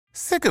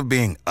Sick of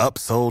being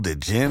upsold at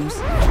gyms?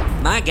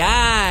 My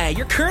guy,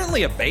 you're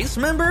currently a base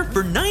member?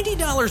 For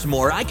 $90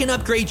 more, I can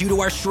upgrade you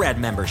to our Shred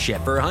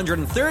membership. For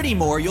 $130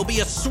 more, you'll be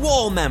a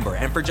Swole member.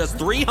 And for just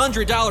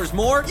 $300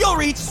 more, you'll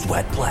reach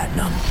Sweat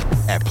Platinum.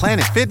 At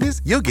Planet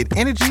Fitness, you'll get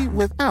energy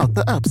without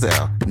the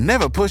upsell.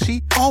 Never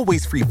pushy,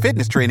 always free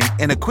fitness training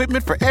and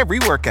equipment for every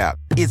workout.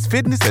 It's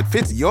fitness that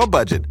fits your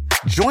budget.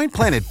 Join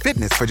Planet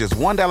Fitness for just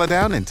 $1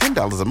 down and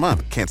 $10 a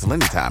month. Cancel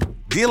anytime.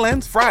 Deal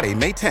ends Friday,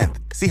 May 10th.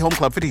 See Home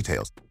Club for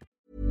details.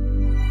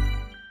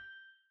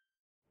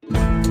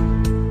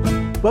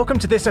 Welcome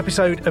to this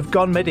episode of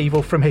Gone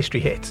Medieval from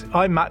History Hit.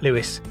 I'm Matt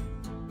Lewis.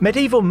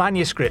 Medieval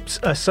manuscripts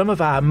are some of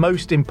our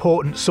most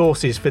important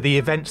sources for the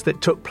events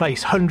that took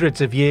place hundreds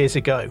of years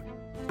ago.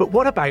 But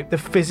what about the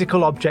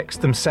physical objects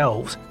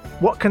themselves?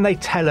 What can they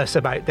tell us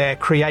about their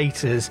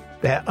creators,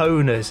 their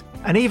owners,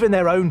 and even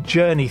their own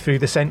journey through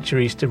the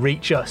centuries to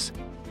reach us?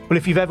 Well,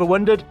 if you've ever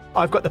wondered,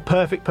 I've got the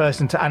perfect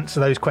person to answer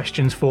those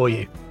questions for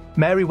you.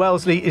 Mary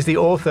Wellesley is the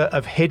author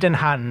of Hidden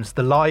Hands,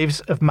 The Lives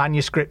of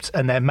Manuscripts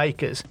and Their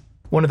Makers,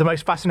 one of the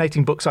most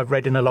fascinating books I've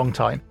read in a long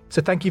time.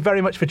 So thank you very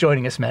much for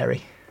joining us,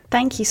 Mary.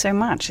 Thank you so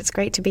much. It's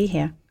great to be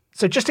here.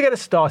 So just to get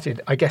us started,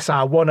 I guess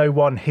our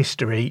 101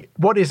 history,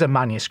 what is a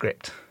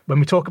manuscript? When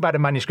we talk about a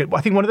manuscript,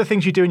 I think one of the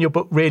things you do in your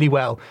book really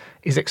well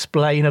is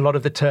explain a lot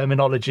of the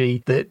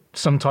terminology that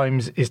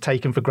sometimes is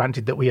taken for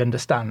granted that we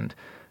understand.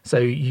 So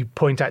you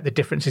point out the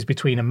differences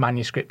between a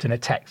manuscript and a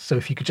text. So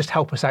if you could just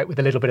help us out with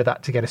a little bit of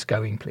that to get us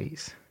going,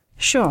 please.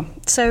 Sure.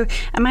 So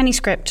a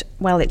manuscript,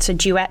 well, it's a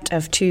duet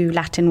of two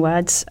Latin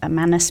words,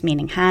 manus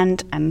meaning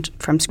hand, and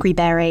from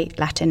scribere,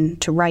 Latin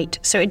to write.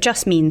 So it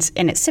just means,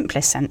 in its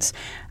simplest sense,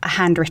 a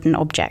handwritten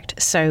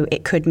object. So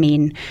it could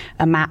mean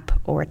a map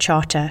or a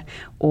charter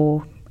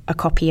or a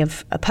copy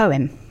of a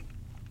poem.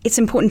 It's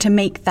important to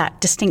make that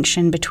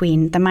distinction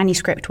between the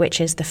manuscript, which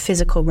is the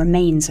physical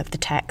remains of the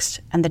text,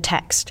 and the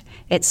text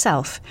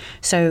itself.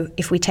 So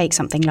if we take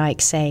something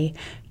like, say,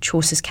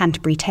 Chaucer's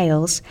Canterbury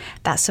Tales,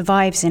 that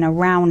survives in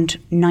around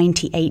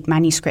 98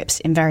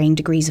 manuscripts in varying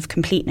degrees of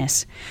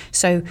completeness.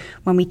 So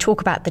when we talk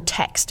about the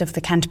text of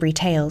the Canterbury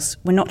Tales,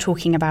 we're not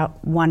talking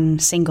about one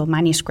single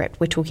manuscript,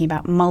 we're talking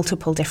about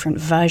multiple different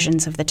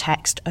versions of the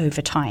text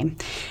over time.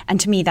 And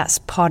to me, that's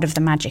part of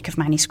the magic of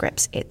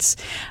manuscripts. It's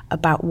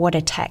about what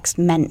a text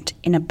meant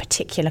in a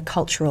particular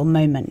cultural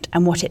moment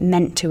and what it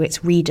meant to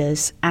its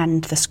readers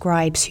and the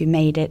scribes who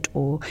made it,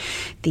 or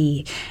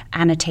the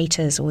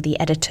annotators or the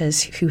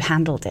editors who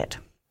handled it.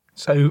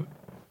 So,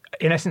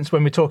 in essence,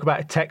 when we talk about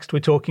a text, we're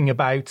talking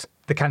about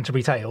the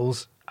Canterbury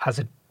Tales as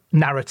a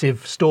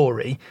narrative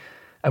story.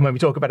 And when we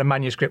talk about a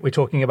manuscript, we're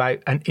talking about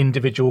an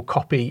individual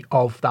copy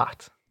of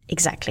that.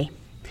 Exactly.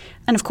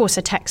 And of course,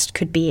 a text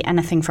could be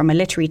anything from a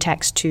literary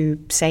text to,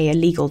 say, a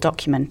legal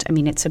document. I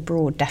mean, it's a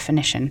broad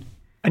definition.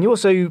 And you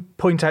also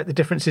point out the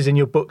differences in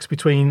your books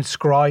between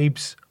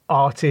scribes,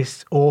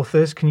 artists,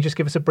 authors. Can you just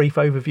give us a brief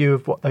overview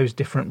of what those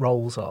different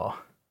roles are?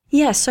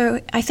 Yeah, so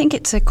I think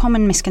it's a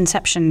common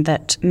misconception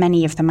that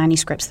many of the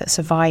manuscripts that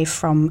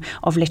survive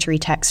of literary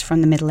texts from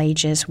the Middle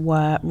Ages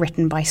were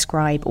written by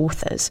scribe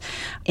authors.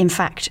 In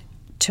fact,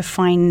 to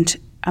find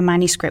a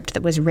manuscript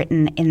that was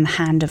written in the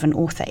hand of an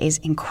author is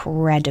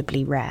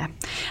incredibly rare.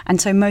 And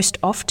so most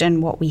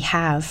often what we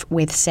have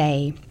with,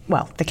 say,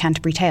 the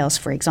Canterbury Tales,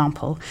 for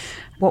example,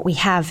 what we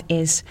have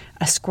is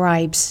a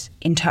scribe's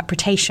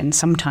interpretation.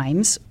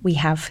 Sometimes we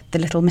have the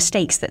little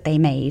mistakes that they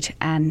made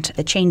and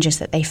the changes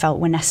that they felt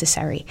were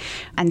necessary.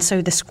 And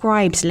so the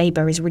scribe's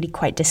labour is really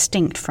quite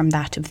distinct from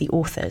that of the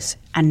authors.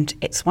 And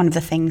it's one of the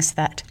things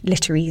that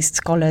literary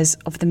scholars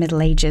of the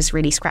Middle Ages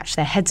really scratch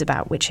their heads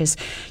about, which is,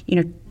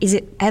 is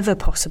it ever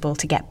possible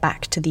to get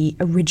back to the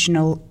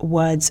original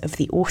words of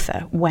the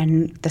author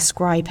when the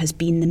scribe has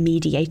been the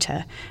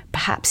mediator,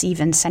 perhaps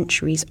even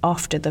centuries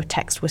after the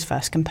text was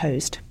first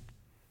composed?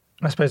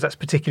 I suppose that's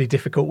particularly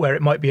difficult where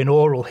it might be an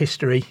oral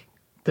history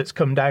that's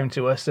come down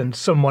to us and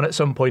someone at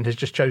some point has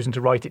just chosen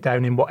to write it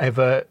down in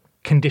whatever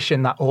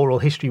condition that oral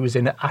history was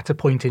in at a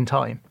point in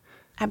time.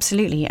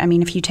 Absolutely. I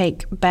mean, if you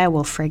take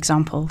Beowulf, for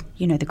example,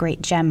 the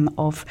great gem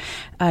of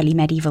early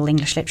medieval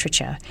English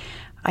literature,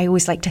 I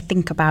always like to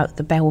think about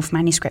the Beowulf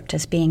manuscript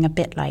as being a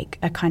bit like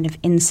a kind of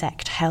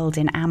insect held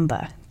in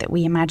amber, that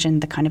we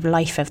imagine the kind of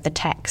life of the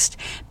text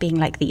being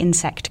like the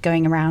insect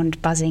going around,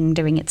 buzzing,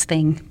 doing its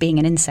thing, being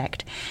an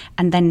insect.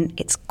 And then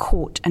it's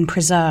caught and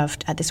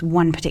preserved at this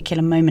one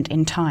particular moment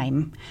in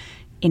time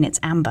in its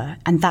amber.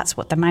 And that's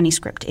what the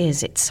manuscript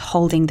is. It's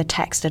holding the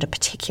text at a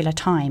particular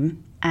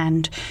time.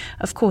 And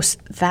of course,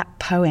 that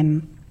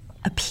poem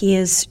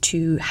appears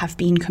to have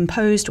been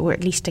composed, or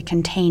at least to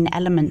contain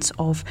elements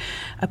of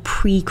a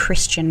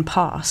pre-Christian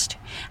past,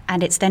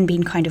 and it's then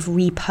been kind of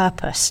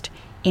repurposed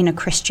in a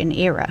Christian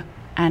era.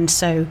 And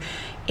so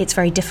it's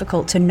very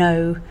difficult to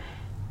know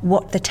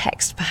what the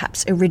text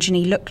perhaps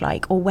originally looked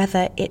like, or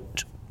whether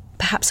it,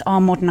 perhaps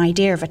our modern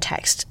idea of a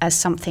text as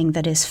something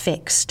that is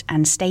fixed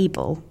and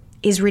stable,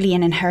 is really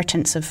an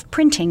inheritance of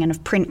printing and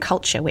of print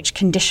culture, which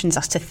conditions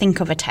us to think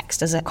of a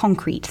text as a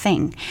concrete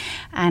thing.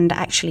 And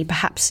actually,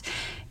 perhaps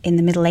in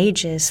the Middle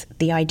Ages,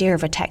 the idea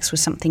of a text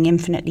was something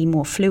infinitely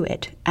more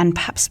fluid and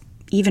perhaps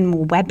even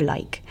more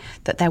web-like,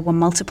 that there were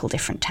multiple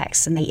different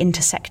texts and they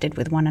intersected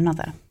with one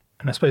another.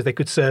 And I suppose they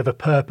could serve a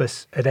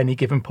purpose at any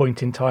given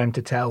point in time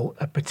to tell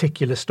a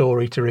particular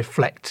story to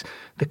reflect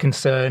the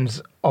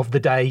concerns of the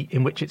day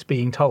in which it's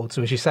being told.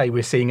 So as you say,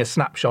 we're seeing a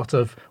snapshot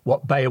of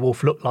what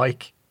Beowulf looked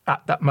like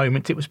at that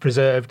moment it was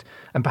preserved,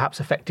 and perhaps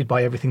affected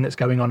by everything that's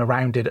going on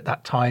around it at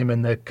that time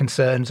and the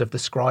concerns of the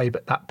scribe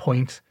at that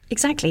point.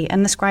 Exactly.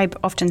 And the scribe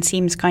often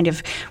seems kind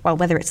of, well,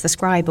 whether it's the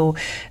scribe or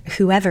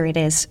whoever it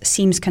is,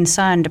 seems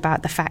concerned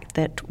about the fact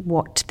that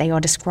what they are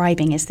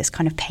describing is this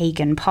kind of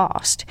pagan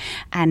past,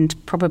 and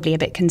probably a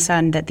bit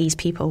concerned that these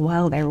people,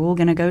 well, they're all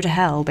going to go to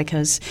hell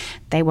because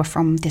they were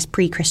from this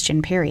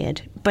pre-Christian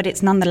period. But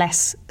it's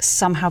nonetheless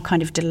somehow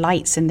kind of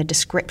delights in the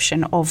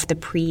description of the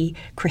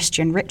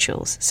pre-Christian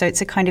rituals. So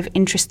it's a kind of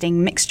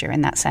interesting mixture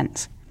in that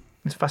sense.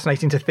 It's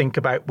fascinating to think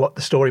about what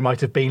the story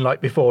might have been like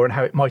before and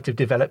how it might have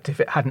developed if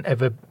it hadn't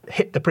ever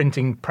hit the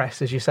printing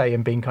press, as you say,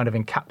 and been kind of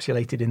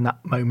encapsulated in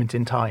that moment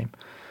in time.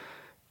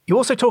 You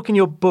also talk in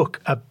your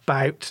book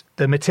about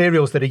the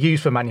materials that are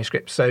used for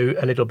manuscripts, so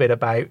a little bit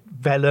about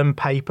vellum,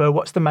 paper.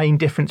 What's the main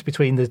difference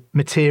between the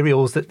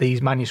materials that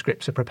these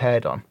manuscripts are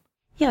prepared on?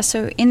 Yeah,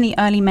 so in the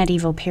early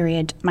medieval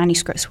period,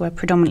 manuscripts were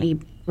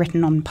predominantly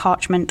written on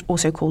parchment,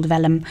 also called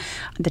vellum.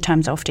 The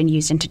terms are often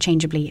used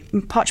interchangeably.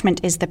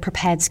 Parchment is the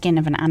prepared skin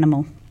of an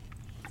animal,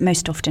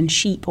 most often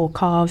sheep or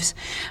calves,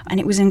 and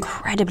it was an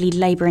incredibly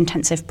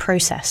labour-intensive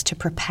process to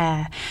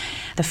prepare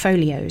the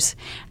folios.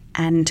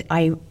 And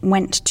I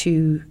went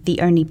to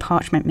the only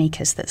parchment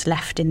makers that's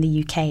left in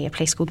the UK, a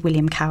place called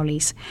William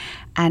Cowley's,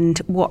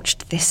 and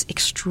watched this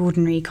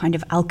extraordinary kind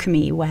of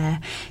alchemy where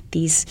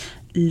these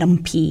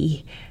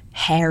lumpy,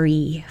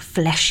 hairy,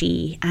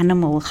 fleshy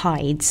animal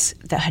hides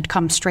that had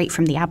come straight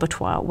from the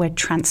abattoir were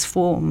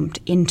transformed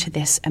into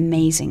this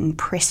amazing,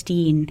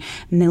 pristine,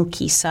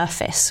 milky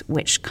surface,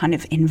 which kind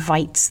of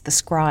invites the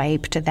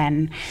scribe to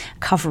then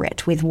cover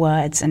it with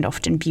words and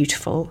often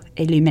beautiful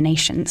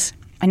illuminations.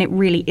 And it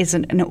really is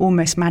an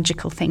almost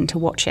magical thing to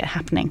watch it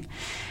happening.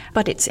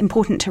 But it's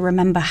important to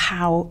remember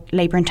how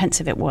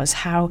labour-intensive it was,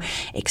 how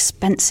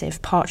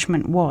expensive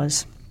parchment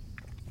was.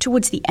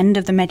 Towards the end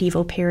of the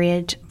medieval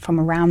period, from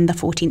around the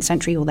 14th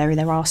century, although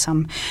there are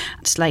some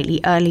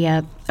slightly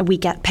earlier, we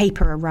get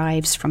paper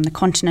arrives from the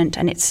continent,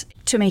 and it's,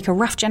 to make a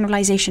rough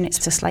generalisation,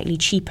 it's a slightly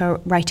cheaper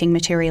writing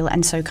material,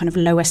 and so kind of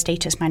lower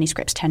status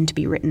manuscripts tend to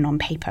be written on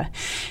paper.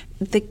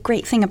 The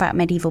great thing about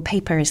medieval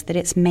paper is that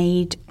it's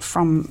made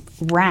from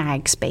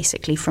rags,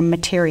 basically, from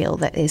material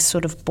that is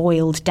sort of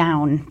boiled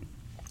down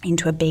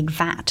into a big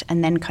vat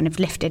and then kind of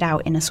lifted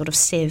out in a sort of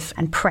sieve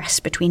and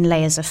pressed between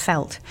layers of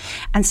felt.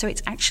 And so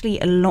it's actually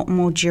a lot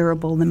more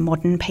durable than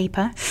modern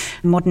paper.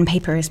 Modern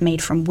paper is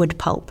made from wood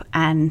pulp,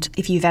 and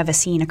if you've ever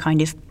seen a kind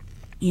of,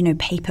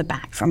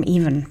 paperback from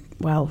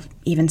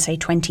even say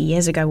 20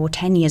 years ago or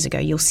 10 years ago,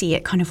 you'll see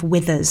it kind of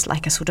withers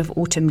like a sort of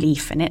autumn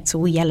leaf and it's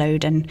all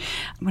yellowed. And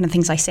one of the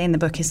things I say in the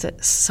book is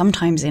that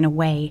sometimes, in a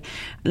way,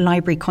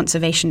 library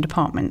conservation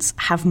departments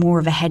have more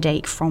of a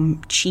headache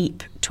from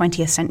cheap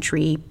 20th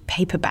century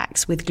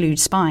paperbacks with glued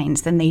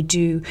spines than they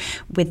do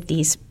with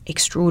these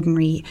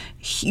extraordinary,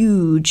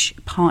 huge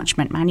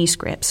parchment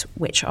manuscripts,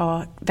 which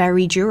are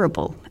very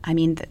durable. I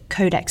mean, the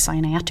Codex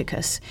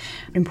Sinaiticus,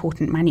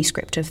 important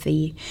manuscript of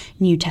the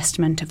New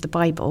Testament of the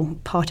Bible,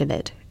 part of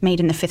it, made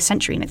in the 5th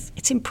century, and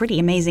it's in pretty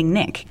amazing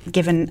nick,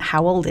 given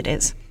how old it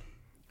is.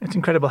 It's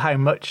incredible how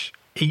much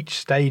each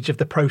stage of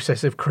the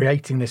process of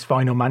creating this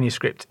final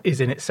manuscript is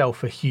in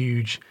itself a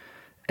huge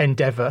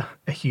endeavour,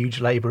 a huge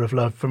labour of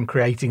love, from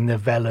creating the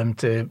vellum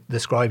to the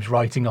scribes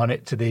writing on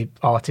it to the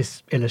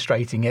artists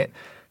illustrating it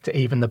to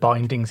even the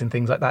bindings and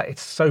things like that.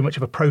 It's so much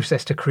of a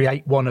process to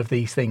create one of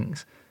these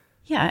things.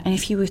 Yeah, and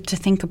if you were to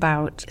think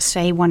about,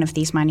 say, one of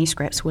these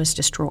manuscripts was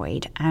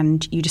destroyed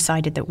and you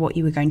decided that what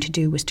you were going to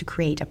do was to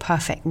create a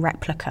perfect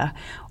replica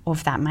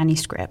of that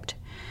manuscript,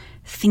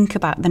 think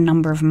about the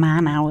number of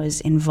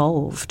man-hours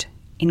involved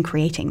in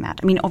creating that.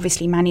 I mean,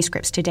 obviously,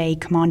 manuscripts today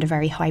command a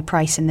very high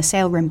price in the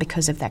sale room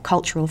because of their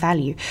cultural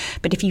value.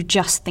 But if you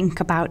just think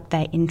about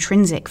their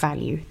intrinsic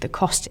value, the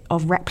cost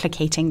of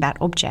replicating that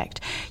object,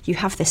 you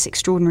have this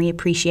extraordinary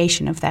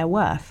appreciation of their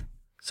worth.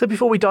 So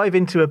before we dive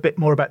into a bit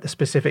more about the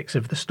specifics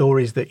of the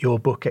stories that your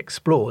book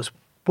explores,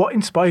 what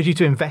inspired you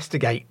to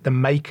investigate the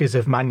makers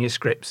of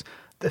manuscripts,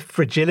 the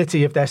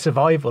fragility of their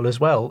survival as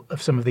well,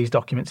 of some of these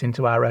documents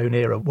into our own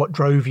era? What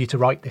drove you to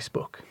write this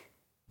book?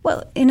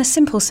 Well, in a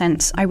simple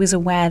sense, I was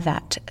aware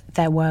that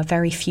there were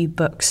very few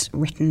books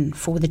written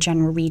for the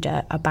general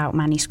reader about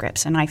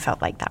manuscripts, and I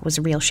felt like that was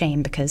a real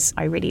shame because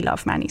I really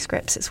love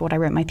manuscripts. It's what I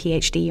wrote my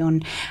PhD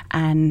on,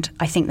 and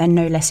I think they're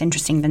no less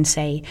interesting than,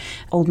 say,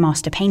 old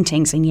master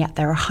paintings, and yet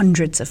there are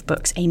hundreds of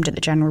books aimed at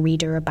the general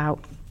reader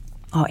about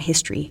art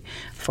history,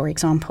 for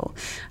example.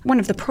 One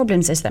of the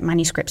problems is that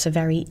manuscripts are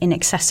very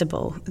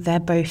inaccessible. They're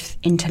both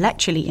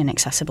intellectually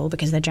inaccessible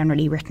because they're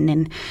generally written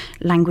in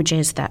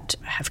languages that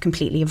have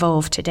completely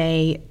evolved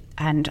today,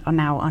 and are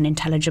now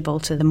unintelligible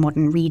to the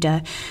modern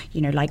reader,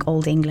 like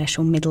Old English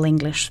or Middle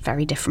English,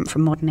 very different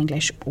from modern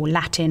English, or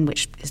Latin,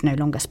 which is no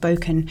longer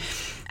spoken.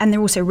 And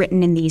they're also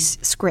written in these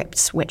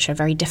scripts, which are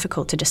very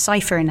difficult to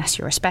decipher unless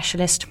you're a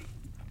specialist.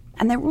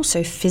 And they're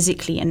also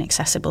physically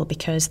inaccessible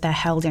because they're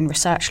held in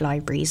research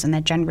libraries and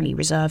they're generally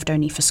reserved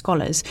only for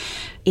scholars.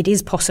 It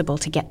is possible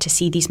to get to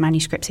see these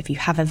manuscripts if you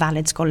have a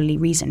valid scholarly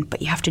reason,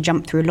 but you have to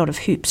jump through a lot of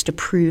hoops to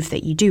prove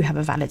that you do have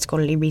a valid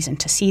scholarly reason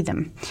to see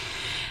them.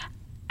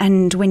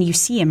 And when you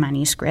see a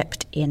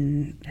manuscript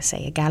in,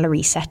 say, a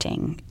gallery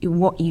setting,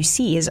 what you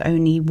see is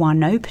only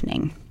one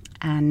opening.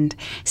 And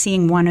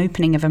seeing one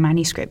opening of a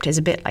manuscript is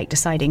a bit like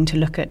deciding to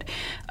look at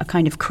a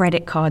kind of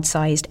credit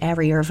card-sized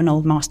area of an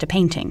old master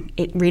painting.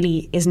 It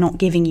really is not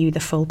giving you the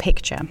full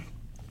picture.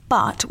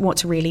 But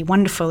what's really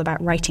wonderful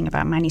about writing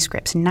about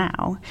manuscripts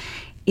now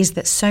is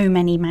that so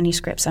many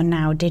manuscripts are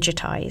now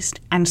digitized.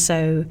 And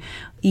so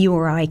you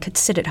or I could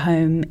sit at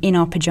home in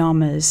our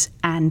pajamas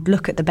and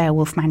look at the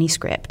Beowulf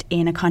manuscript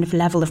in a kind of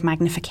level of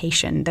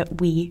magnification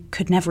that we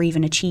could never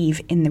even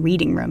achieve in the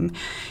reading room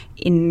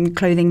in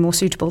clothing more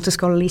suitable to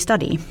scholarly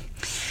study.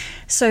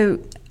 So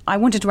I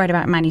wanted to write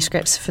about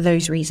manuscripts for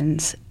those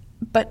reasons.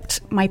 But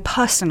my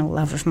personal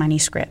love of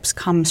manuscripts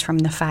comes from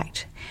the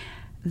fact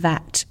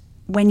that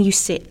when you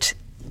sit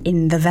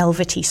in the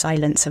velvety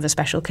silence of a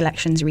special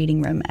collections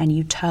reading room and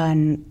you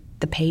turn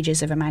the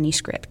pages of a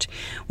manuscript,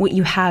 what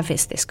you have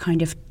is this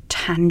kind of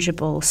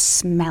tangible,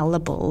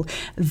 smellable,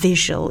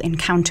 visual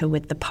encounter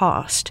with the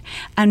past,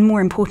 and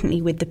more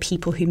importantly with the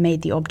people who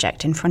made the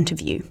object in front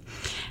of you.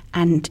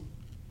 And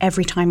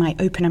every time I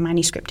open a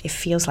manuscript, it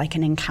feels like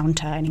an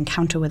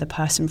encounter with a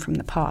person from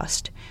the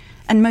past.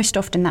 And most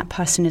often that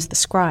person is the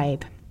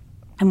scribe.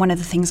 And one of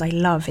the things I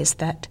love is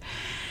that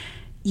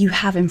you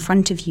have in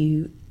front of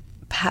you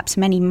perhaps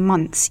many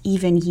months,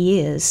 even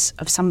years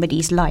of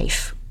somebody's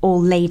life,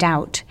 all laid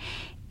out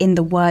in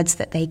the words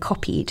that they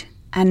copied.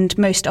 And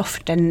most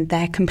often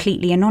they're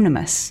completely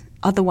anonymous.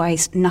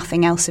 Otherwise,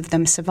 nothing else of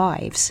them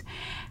survives.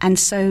 And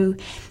so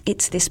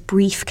it's this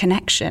brief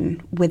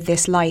connection with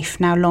this life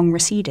now long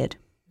receded.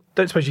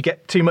 Don't suppose you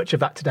get too much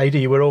of that today, do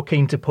you? We're all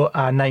keen to put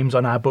our names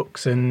on our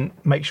books and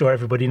make sure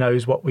everybody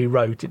knows what we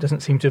wrote. It doesn't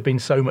seem to have been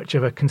so much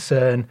of a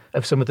concern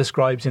of some of the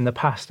scribes in the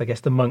past. I guess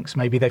the monks,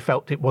 maybe they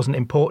felt it wasn't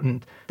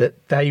important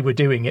that they were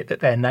doing it,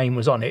 that their name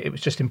was on it. It was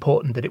just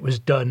important that it was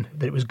done,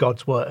 that it was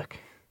God's work.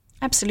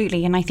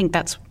 Absolutely. And I think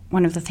that's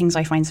one of the things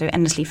I find so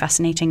endlessly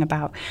fascinating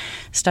about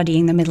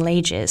studying the Middle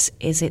Ages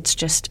is it's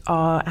just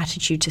our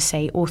attitude to,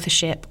 say,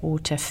 authorship or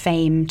to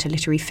fame, to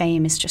literary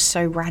fame is just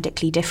so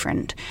radically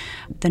different.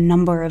 The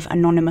number of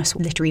anonymous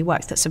literary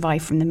works that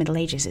survive from the Middle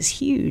Ages is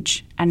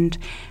huge. And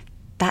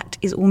that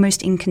is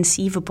almost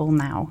inconceivable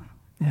now.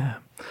 Yeah.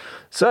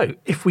 So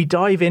if we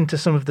dive into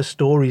some of the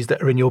stories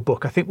that are in your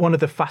book, I think one of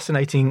the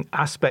fascinating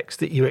aspects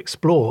that you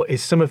explore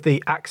is some of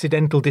the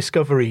accidental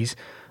discoveries,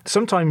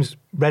 sometimes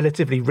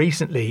relatively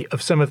recently,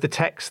 of some of the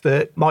texts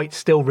that might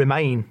still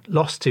remain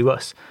lost to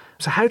us.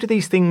 So how do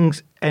these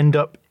things end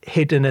up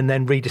hidden and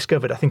then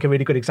rediscovered? I think a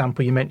really good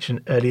example you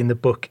mentioned early in the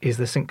book is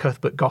the St.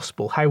 Cuthbert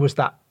Gospel. How was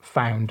that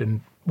found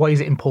and why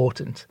is it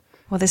important?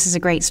 Well, this is a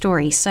great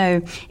story.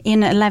 So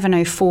in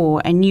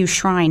 1104, a new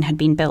shrine had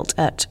been built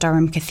at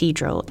Durham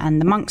Cathedral,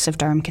 and the monks of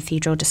Durham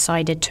Cathedral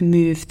decided to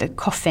move the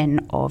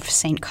coffin of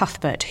St.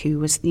 Cuthbert, who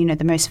was, the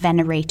most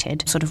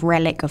venerated sort of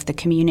relic of the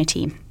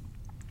community.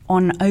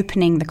 On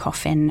opening the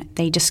coffin,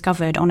 they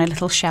discovered on a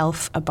little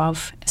shelf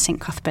above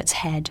St. Cuthbert's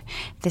head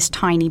this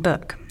tiny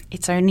book.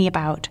 It's only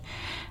about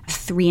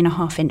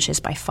 3.5 inches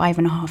by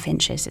 5.5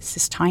 inches. It's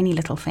this tiny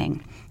little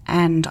thing.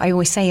 And I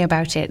always say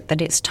about it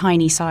that its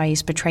tiny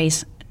size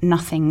betrays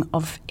nothing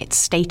of its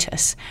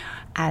status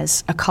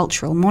as a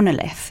cultural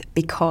monolith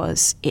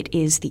because it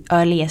is the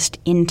earliest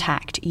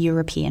intact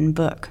European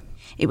book.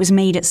 It was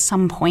made at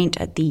some point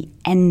at the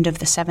end of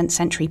the 7th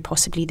century,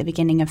 possibly the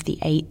beginning of the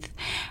 8th,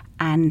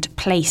 and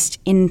placed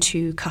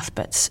into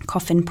Cuthbert's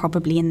coffin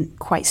probably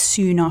quite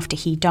soon after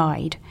he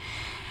died.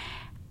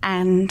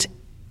 And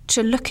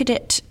to look at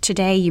it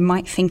today, you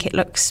might think it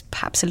looks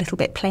perhaps a little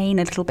bit plain,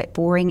 a little bit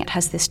boring. It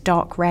has this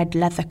dark red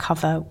leather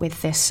cover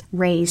with this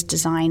raised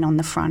design on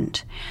the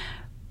front.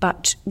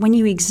 But when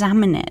you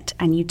examine it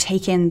and you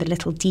take in the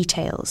little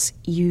details,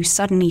 you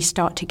suddenly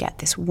start to get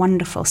this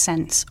wonderful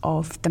sense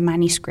of the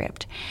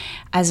manuscript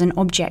as an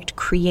object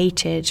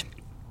created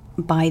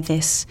by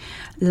this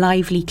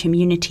lively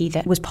community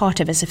that was part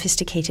of a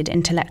sophisticated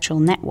intellectual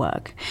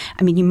network.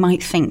 I mean, you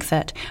might think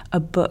that a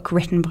book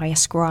written by a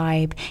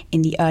scribe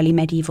in the early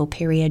medieval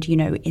period, in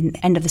the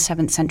end of the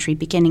 7th century,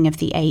 beginning of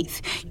the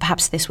 8th,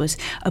 perhaps this was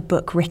a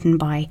book written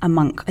by a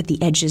monk at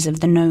the edges of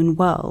the known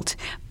world.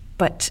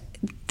 But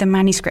the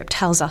manuscript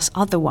tells us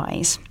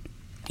otherwise.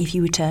 If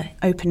you were to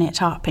open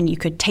it up and you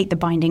could take the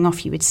binding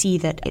off, you would see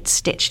that it's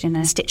stitched in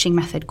a stitching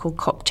method called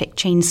Coptic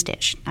chain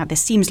stitch. Now,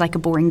 this seems like a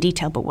boring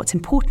detail, but what's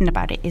important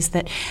about it is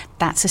that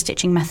that's a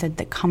stitching method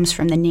that comes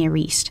from the Near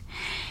East.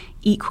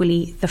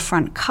 Equally, the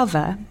front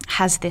cover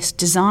has this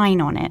design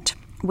on it,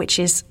 which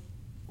is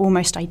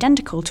almost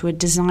identical to a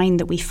design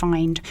that we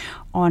find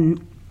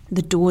on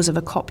the doors of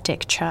a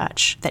Coptic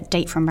church that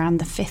date from around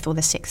the 5th or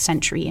the 6th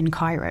century in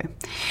Cairo.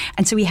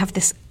 And so we have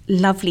this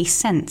lovely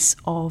sense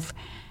of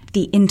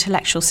the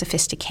intellectual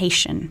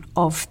sophistication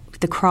of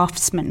the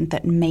craftsman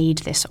that made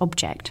this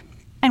object.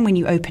 And when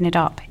you open it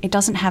up, it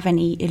doesn't have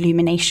any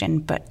illumination,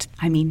 but,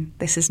 I mean,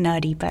 this is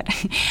nerdy, but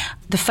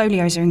the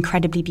folios are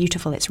incredibly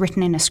beautiful. It's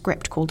written in a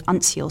script called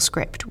Uncial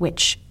script,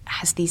 which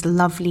has these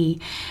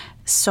lovely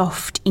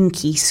soft,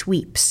 inky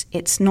sweeps.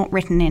 It's not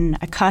written in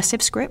a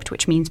cursive script,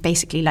 which means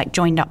basically like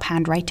joined-up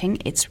handwriting.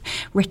 It's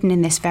written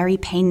in this very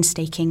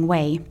painstaking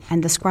way,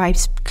 and the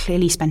scribes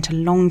clearly spent a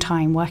long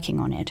time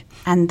working on it.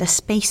 And the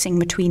spacing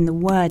between the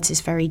words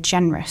is very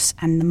generous,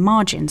 and the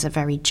margins are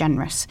very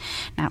generous.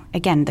 Now,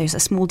 again, those are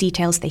small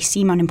details. They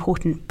seem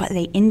unimportant, but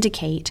they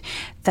indicate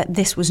that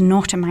this was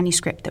not a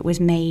manuscript that was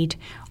made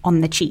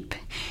on the cheap.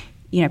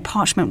 You know,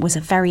 parchment was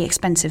a very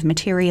expensive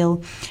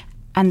material,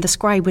 and the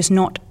scribe was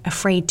not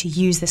afraid to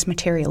use this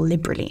material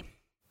liberally.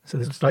 So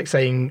it's like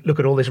saying, look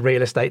at all this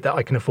real estate that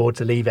I can afford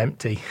to leave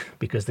empty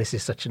because this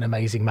is such an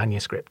amazing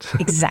manuscript.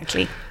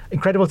 Exactly.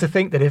 Incredible to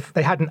think that if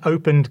they hadn't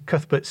opened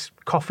Cuthbert's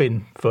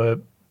coffin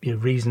for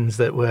reasons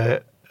that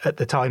were at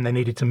the time they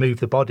needed to move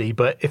the body,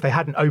 but if they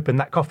hadn't opened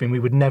that coffin, we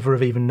would never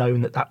have even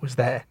known that that was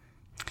there.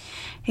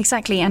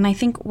 Exactly, and I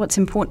think what's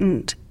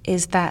important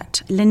is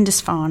that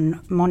Lindisfarne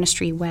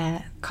Monastery,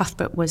 where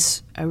Cuthbert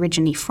was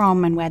originally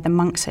from and where the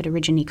monks had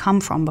originally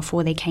come from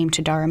before they came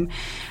to Durham,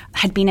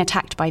 had been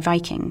attacked by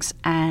Vikings.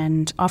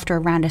 And after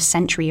around a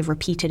century of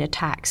repeated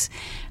attacks,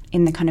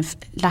 in the kind of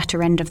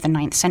latter end of the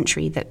 9th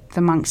century, that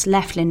the monks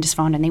left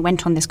Lindisfarne and they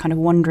went on this kind of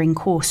wandering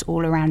course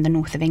all around the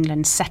north of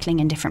England, settling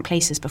in different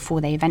places before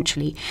they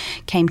eventually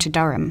came to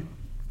Durham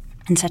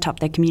and set up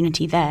their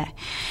community there.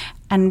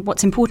 And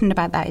what's important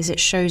about that is it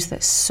shows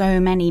that so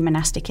many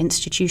monastic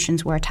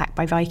institutions were attacked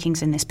by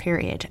Vikings in this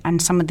period,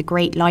 and some of the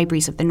great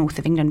libraries of the north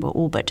of England were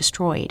all but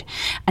destroyed.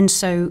 And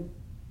so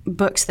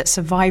books that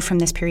survive from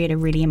this period are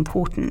really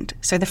important.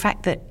 So the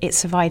fact that it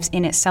survives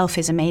in itself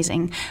is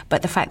amazing,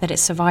 but the fact that it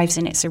survives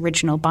in its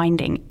original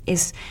binding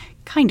is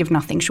kind of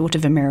nothing short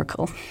of a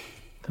miracle.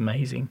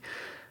 Amazing.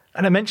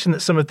 And I mentioned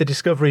that some of the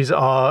discoveries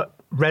are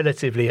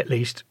relatively, at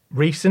least,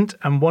 recent,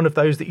 and one of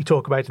those that you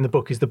talk about in the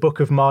book is the Book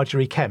of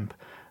Margery Kempe.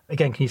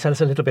 Again, can you tell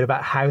us a little bit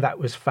about how that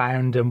was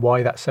found and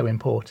why that's so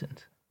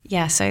important?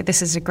 Yeah, so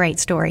this is a great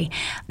story.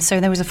 So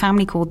there was a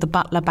family called the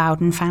Butler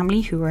Bowden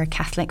family, who were a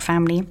Catholic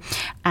family,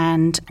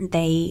 and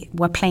they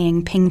were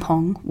playing ping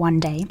pong one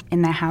day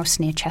in their house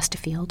near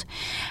Chesterfield,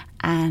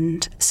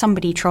 and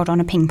somebody trod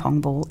on a ping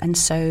pong ball, and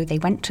so they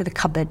went to the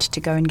cupboard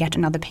to go and get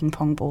another ping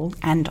pong ball,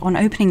 and on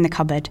opening the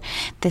cupboard,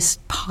 this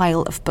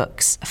pile of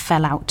books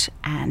fell out,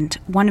 and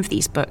one of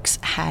these books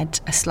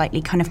had a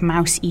slightly kind of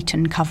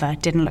mouse-eaten cover,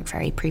 didn't look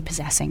very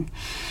prepossessing.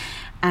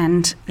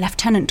 And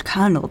Lieutenant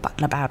Colonel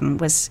Butler Bowden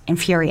was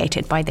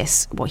infuriated by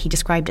this, what he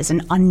described as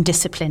an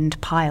undisciplined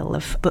pile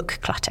of book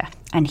clutter,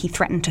 and he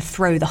threatened to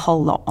throw the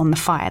whole lot on the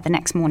fire the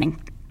next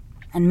morning.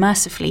 And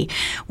mercifully,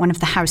 one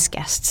of the house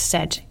guests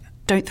said,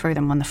 "Don't throw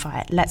them on the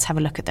fire. Let's have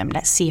a look at them.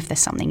 Let's see if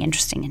there's something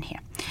interesting in here."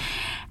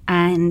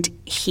 And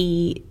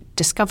he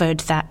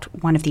discovered that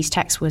one of these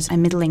texts was a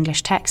Middle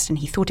English text, and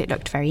he thought it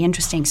looked very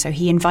interesting. So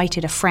he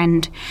invited a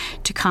friend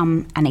to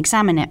come and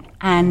examine it.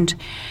 And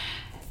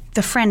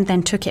the friend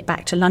then took it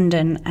back to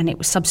London, and it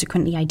was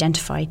subsequently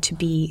identified to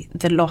be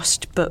the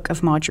lost Book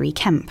of Margery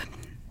Kempe.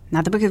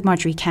 Now, the Book of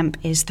Margery Kempe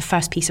is the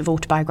first piece of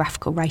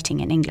autobiographical writing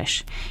in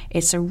English.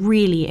 It's a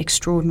really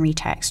extraordinary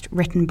text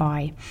written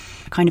by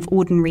a kind of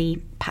ordinary,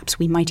 perhaps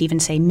we might even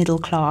say middle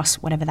class,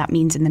 whatever that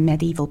means in the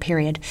medieval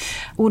period,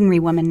 ordinary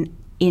woman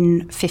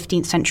in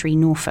 15th century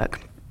Norfolk.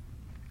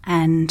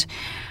 And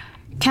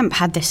Kempe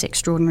had this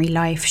extraordinary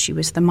life. She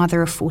was the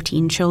mother of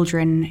 14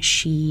 children.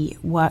 She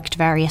worked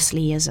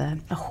variously as a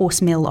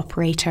horse mill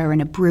operator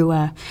and a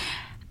brewer.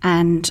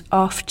 And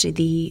after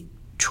the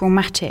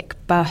traumatic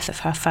birth of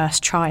her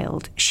first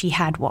child, she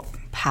had what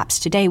perhaps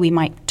today we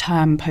might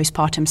term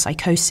postpartum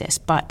psychosis,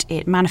 but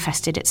it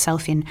manifested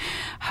itself in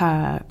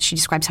her, she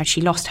describes how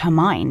she lost her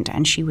mind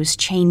and she was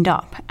chained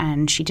up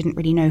and she didn't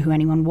really know who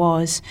anyone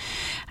was.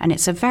 And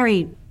it's a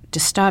very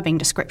disturbing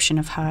description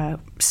of her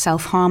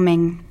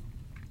self-harming.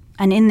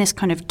 And in this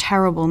kind of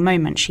terrible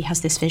moment, she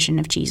has this vision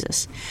of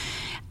Jesus.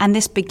 And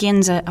this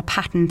begins a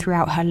pattern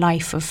throughout her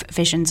life of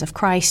visions of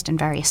Christ and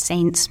various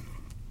saints.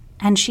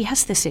 And she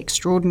has this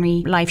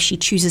extraordinary life. She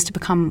chooses to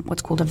become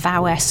what's called a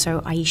vowess,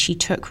 so i.e. she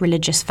took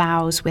religious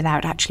vows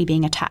without actually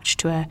being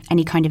attached to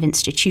any kind of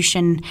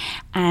institution.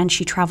 And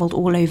she travelled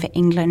all over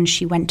England.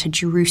 She went to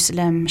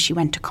Jerusalem. She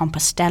went to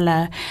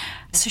Compostela.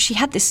 So she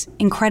had this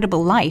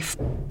incredible life.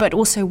 But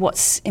also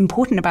what's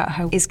important about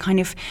her is kind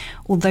of,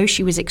 although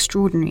she was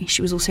extraordinary,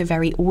 she was also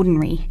very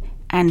ordinary.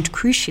 And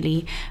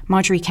crucially,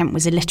 Margery Kempe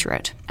was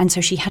illiterate. And so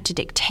she had to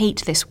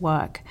dictate this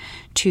work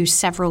to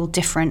several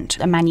different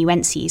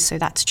amanuenses. So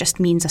that just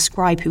means a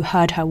scribe who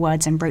heard her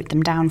words and wrote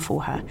them down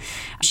for her.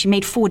 She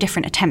made 4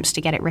 different attempts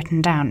to get it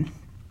written down.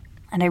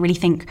 And I really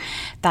think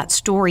that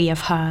story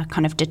of her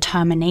kind of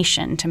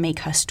determination to make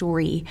her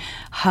story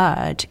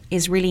heard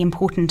is really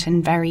important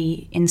and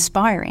very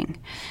inspiring.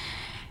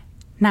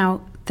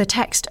 Now, the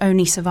text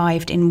only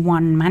survived in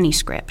one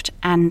manuscript,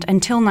 and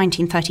until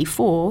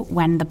 1934,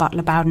 when the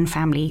Butler-Bowden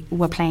family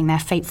were playing their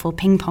fateful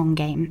ping-pong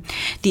game,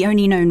 the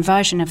only known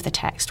version of the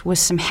text was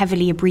some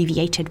heavily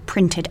abbreviated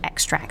printed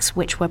extracts,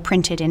 which were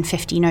printed in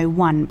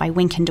 1501 by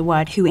Wynkyn de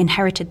Worde, who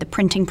inherited the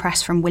printing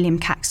press from William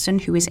Caxton,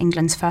 who was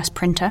England's first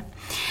printer.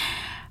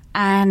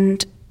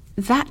 And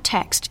that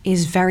text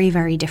is very,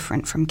 very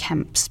different from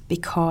Kemp's,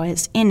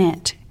 because in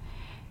it,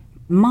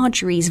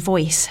 Marjorie's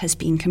voice has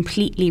been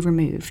completely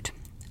removed.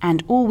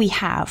 And all we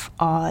have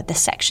are the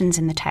sections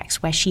in the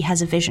text where she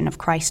has a vision of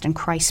Christ and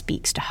Christ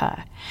speaks to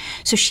her.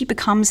 So she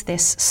becomes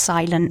this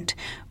silent,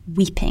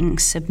 weeping,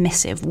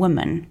 submissive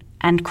woman,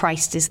 and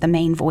Christ is the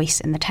main voice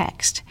in the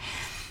text.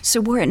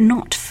 So were it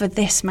not for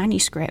this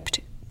manuscript,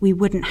 we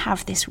wouldn't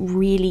have this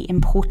really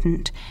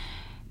important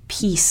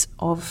piece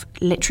of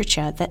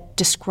literature that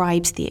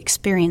describes the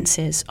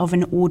experiences of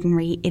an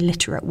ordinary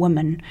illiterate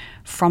woman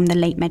from the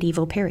late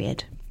medieval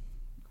period.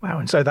 Wow,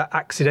 and so that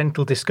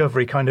accidental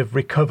discovery kind of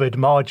recovered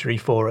Marjorie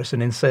for us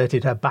and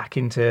inserted her back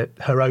into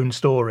her own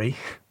story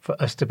for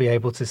us to be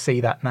able to see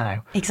that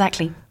now.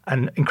 Exactly.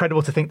 And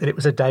incredible to think that it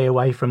was a day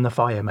away from the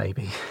fire,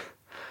 maybe.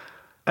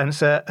 And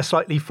it's a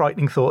slightly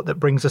frightening thought that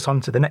brings us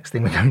on to the next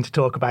thing we're going to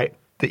talk about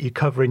that you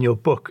cover in your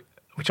book,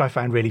 which I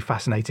found really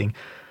fascinating.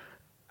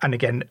 And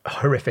again,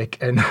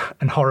 horrific and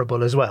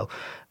horrible as well.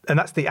 And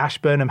that's the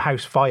Ashburnham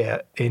House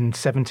fire in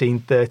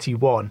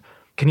 1731.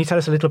 Can you tell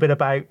us a little bit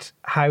about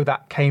how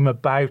that came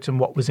about and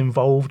what was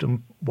involved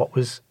and what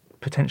was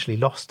potentially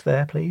lost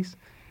there, please?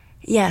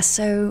 Yeah,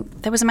 so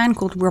there was a man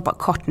called Robert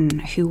Cotton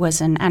who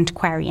was an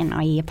antiquarian,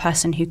 i.e. a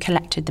person who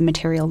collected the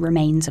material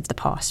remains of the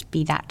past,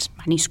 be that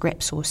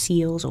manuscripts or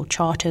seals or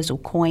charters or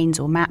coins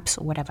or maps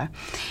or whatever.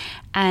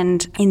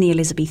 And in the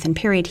Elizabethan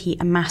period, he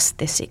amassed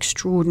this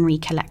extraordinary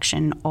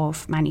collection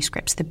of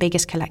manuscripts, the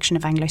biggest collection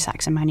of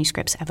Anglo-Saxon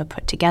manuscripts ever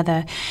put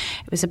together.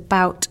 It was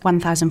about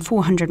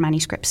 1,400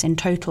 manuscripts in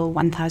total,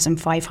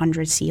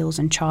 1,500 seals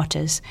and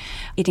charters.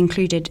 It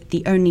included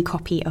the only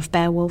copy of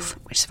Beowulf,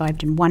 which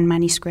survived in one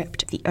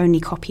manuscript, the only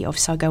copy of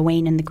Sir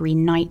Gawain and the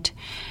Green Knight,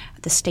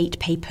 the state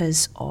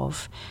papers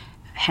of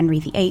Henry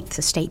VIII,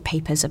 the state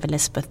papers of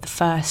Elizabeth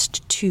I,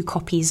 2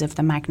 copies of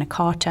the Magna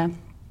Carta.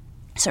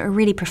 So a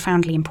really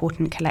profoundly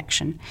important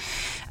collection.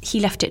 He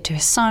left it to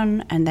his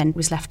son and then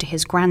was left to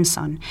his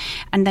grandson.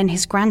 And then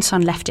his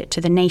grandson left it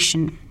to the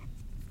nation.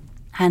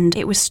 And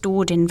it was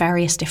stored in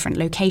various different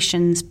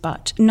locations,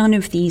 but none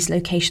of these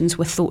locations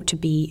were thought to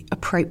be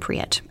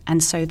appropriate.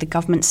 And so the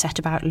government set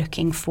about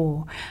looking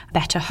for a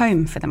better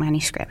home for the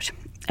manuscript,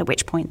 at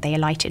which point they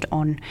alighted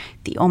on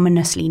the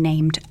ominously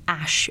named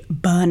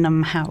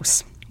Ashburnham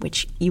House,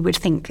 which you would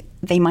think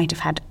they might have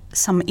had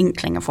some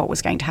inkling of what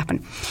was going to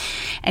happen.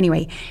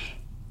 Anyway,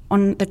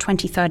 on the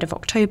 23rd of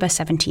October,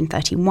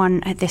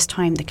 1731, at this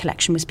time the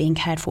collection was being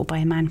cared for by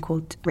a man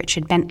called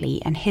Richard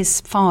Bentley, and his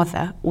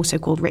father, also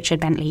called Richard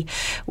Bentley,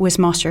 was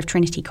master of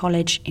Trinity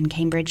College in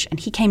Cambridge,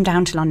 and he came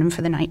down to London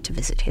for the night to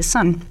visit his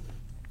son.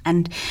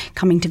 And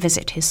coming to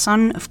visit his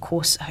son, of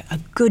course, a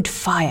good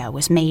fire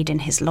was made in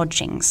his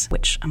lodgings,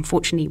 which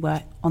unfortunately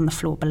were on the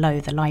floor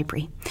below the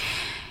library.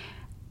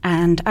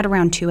 And at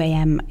around 2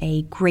 a.m,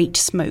 a great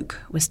smoke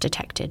was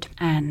detected,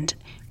 and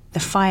the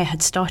fire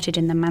had started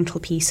in the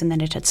mantelpiece and then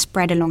it had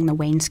spread along the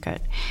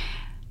wainscot.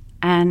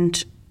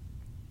 And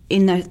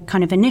in the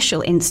kind of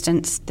initial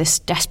instance, this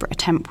desperate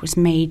attempt was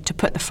made to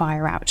put the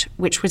fire out,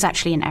 which was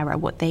actually an error.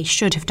 What they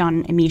should have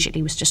done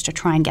immediately was just to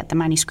try and get the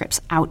manuscripts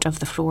out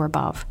of the floor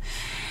above.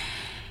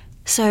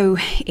 So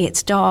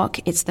it's dark,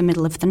 it's the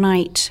middle of the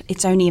night,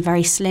 it's only a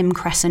very slim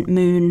crescent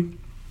moon.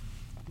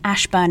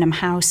 Ashburnham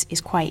House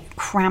is quite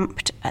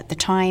cramped at the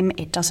time.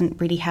 It doesn't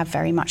really have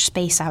very much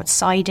space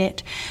outside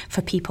it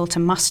for people to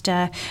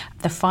muster.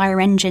 The fire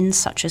engines,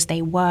 such as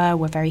they were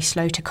very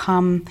slow to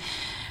come.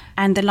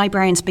 And the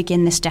librarians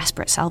begin this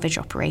desperate salvage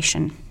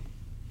operation.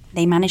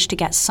 They manage to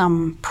get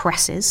some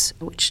presses,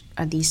 which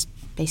are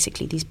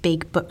basically these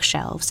big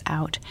bookshelves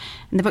out.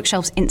 And the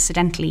bookshelves,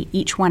 incidentally,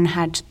 each one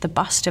had the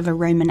bust of a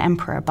Roman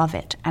emperor above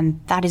it, and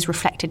that is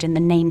reflected in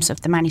the names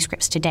of the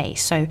manuscripts today.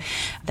 So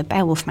the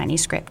Beowulf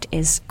manuscript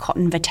is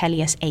Cotton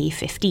Vitellius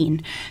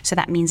A15. So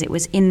that means it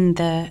was in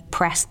the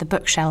press, the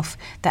bookshelf,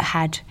 that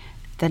had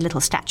the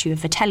little statue of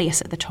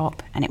Vitellius at the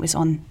top, and it was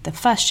on the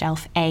first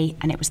shelf, A,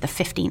 and it was the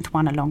 15th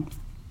one along.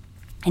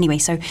 Anyway,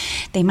 so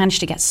they managed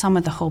to get some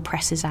of the whole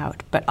presses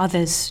out, but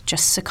others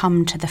just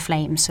succumbed to the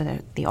flames, so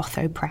that the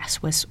Otho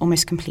press was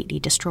almost completely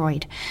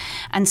destroyed.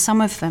 And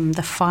some of them,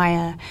 the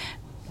fire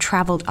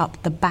travelled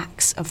up the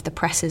backs of the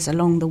presses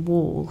along the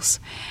walls.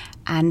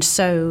 And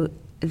so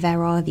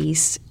there are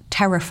these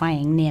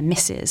terrifying near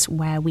misses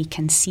where we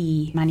can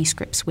see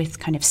manuscripts with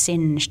kind of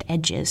singed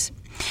edges.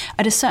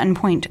 At a certain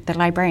point, the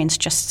librarians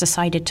just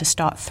decided to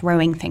start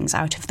throwing things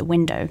out of the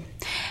window.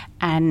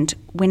 And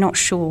we're not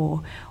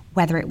sure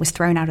whether it was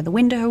thrown out of the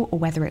window or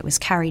whether it was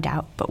carried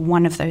out, but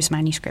one of those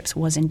manuscripts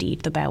was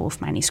indeed the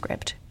Beowulf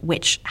manuscript,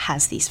 which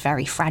has these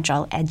very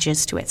fragile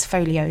edges to its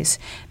folios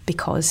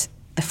because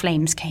the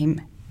flames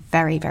came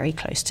very, very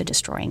close to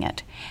destroying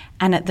it.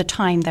 And at the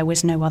time, there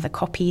was no other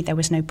copy, there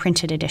was no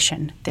printed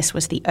edition. This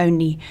was the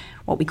only,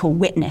 what we call,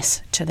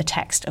 witness to the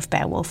text of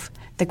Beowulf,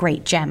 the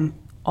great gem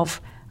of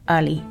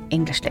early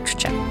English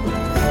literature.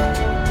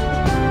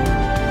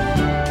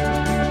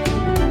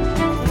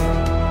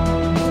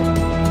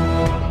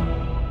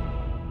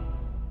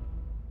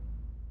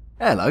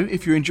 Hello,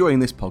 if you're enjoying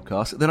this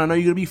podcast, then I know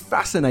you're going to be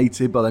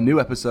fascinated by the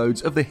new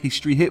episodes of the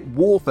History Hit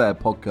Warfare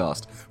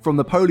podcast, from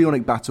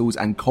Napoleonic battles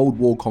and Cold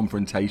War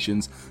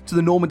confrontations to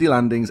the Normandy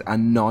landings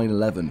and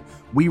 9/11.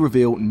 We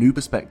reveal new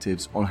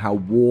perspectives on how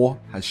war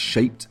has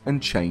shaped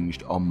and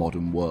changed our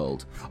modern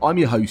world. I'm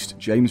your host,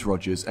 James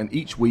Rogers, and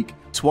each week,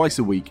 twice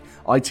a week,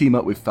 I team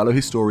up with fellow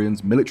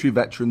historians, military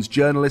veterans,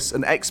 journalists,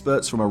 and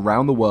experts from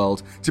around the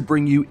world to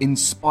bring you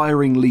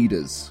inspiring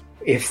leaders.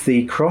 If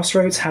the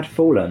crossroads had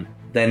fallen,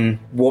 then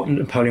what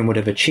Napoleon would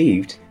have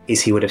achieved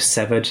is he would have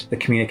severed the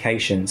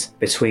communications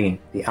between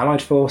the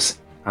Allied force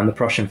and the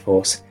Prussian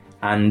force,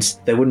 and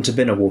there wouldn't have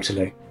been a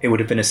Waterloo. It would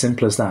have been as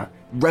simple as that.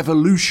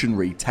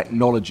 Revolutionary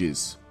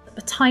technologies. At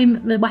the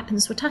time the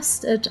weapons were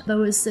tested, there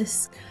was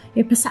this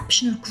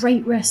perception of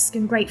great risk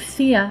and great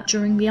fear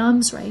during the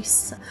arms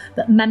race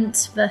that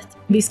meant that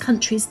these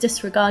countries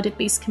disregarded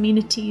these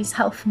communities'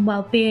 health and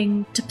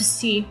well-being to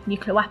pursue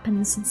nuclear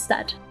weapons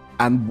instead.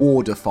 And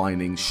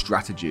war-defining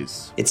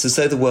strategies. It's as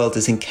though the world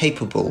is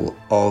incapable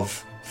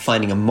of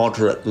finding a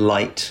moderate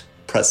light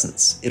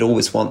presence. It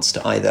always wants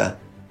to either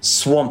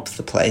swamp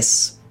the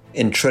place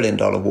in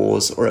trillion-dollar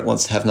wars, or it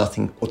wants to have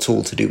nothing at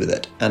all to do with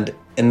it. And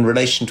in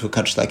relation to a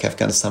country like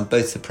Afghanistan,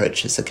 both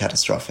approaches are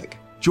catastrophic.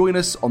 Join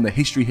us on the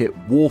History Hit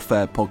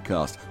Warfare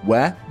podcast,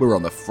 where we're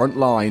on the front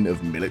line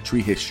of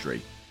military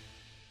history.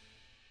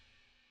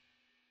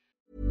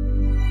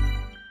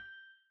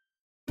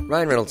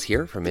 Ryan Reynolds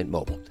here from Mint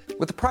Mobile.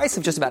 With the price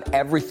of just about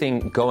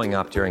everything going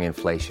up during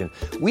inflation,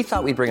 we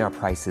thought we'd bring our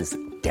prices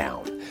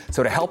down.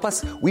 So to help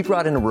us, we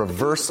brought in a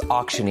reverse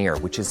auctioneer,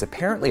 which is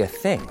apparently a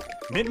thing.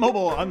 Mint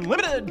Mobile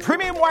Unlimited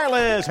Premium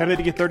Wireless. How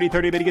to get 30,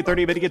 30, bit to get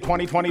 30, bit to get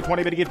 20, 20,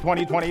 20, bit to get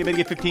 20, 20, bit to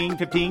get 15,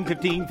 15,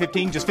 15,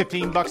 15, just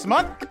 $15 a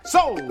month?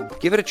 Sold!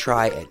 Give it a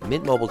try at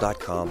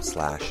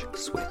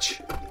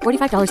mintmobile.com/switch.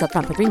 $45 up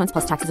front for 3 months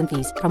plus taxes and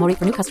fees. Promo rate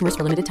for new customers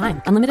for limited time.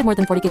 Unlimited more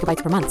than 40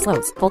 gigabytes per month.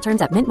 Slows full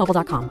terms at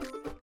mintmobile.com.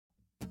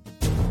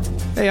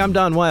 Hey, I'm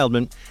Don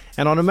Wildman,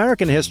 and on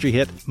American History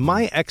Hit,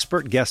 my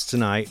expert guests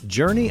and I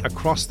journey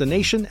across the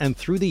nation and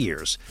through the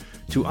years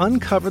to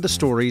uncover the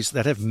stories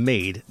that have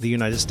made the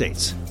United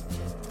States.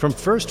 From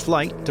first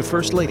flight to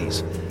first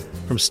ladies,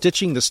 from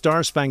stitching the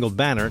Star-Spangled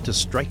Banner to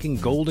striking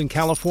gold in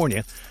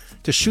California,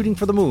 to shooting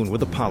for the moon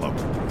with Apollo.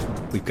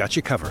 We've got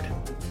you covered.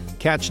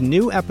 Catch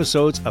new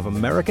episodes of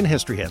American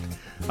History Hit,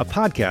 a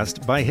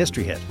podcast by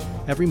History Hit,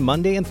 every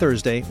Monday and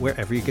Thursday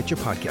wherever you get your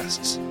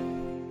podcasts.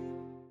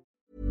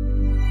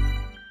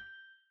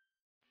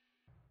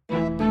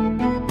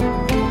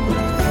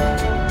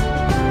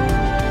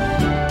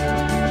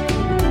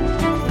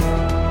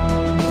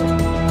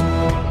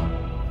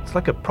 It's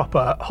like a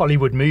proper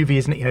Hollywood movie,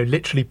 isn't it?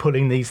 Literally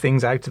pulling these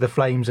things out of the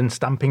flames and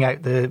stamping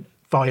out the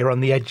fire on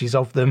the edges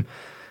of them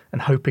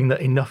and hoping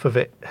that enough of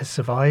it has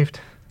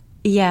survived.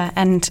 Yeah,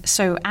 and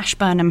so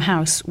Ashburnham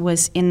House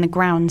was in the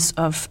grounds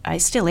of,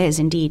 it still is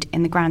indeed,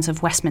 in the grounds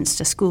of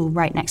Westminster School,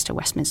 right next to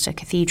Westminster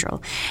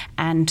Cathedral.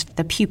 And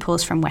the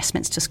pupils from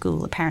Westminster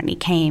School apparently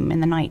came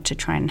in the night to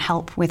try and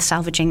help with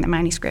salvaging the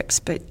manuscripts.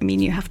 But,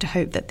 you have to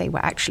hope that they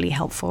were actually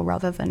helpful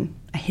rather than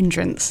a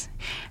hindrance.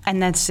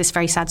 And there's this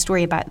very sad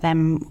story about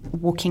them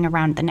walking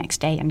around the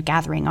next day and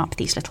gathering up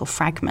these little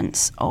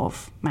fragments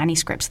of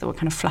manuscripts that were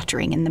kind of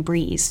fluttering in the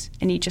breeze.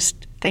 And you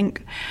just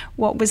think,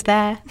 what was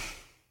there?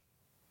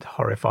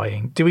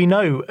 Horrifying. Do we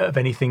know of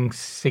anything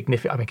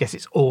significant? I guess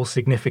it's all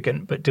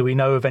significant, but do we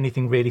know of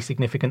anything really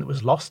significant that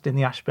was lost in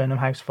the Ashburnham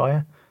House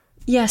fire?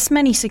 Yes,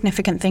 many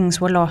significant things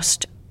were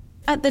lost.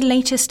 At the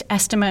latest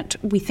estimate,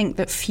 we think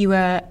that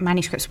fewer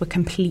manuscripts were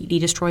completely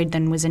destroyed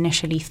than was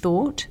initially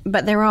thought,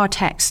 but there are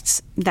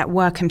texts that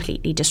were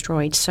completely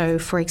destroyed. So,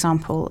 for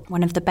example,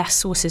 one of the best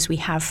sources we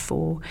have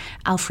for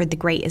Alfred the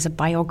Great is a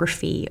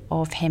biography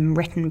of him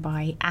written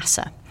by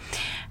Asser,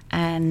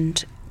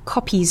 and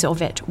copies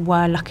of it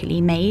were luckily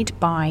made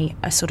by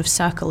a sort of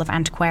circle of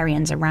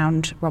antiquarians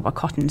around Robert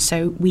Cotton.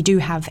 So we do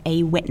have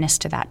a witness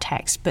to that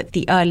text, but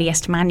the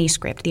earliest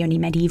manuscript, the only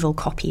medieval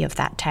copy of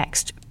that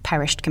text,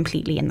 perished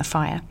completely in the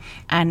fire.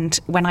 And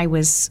when I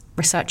was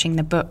researching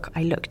the book,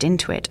 I looked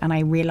into it and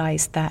I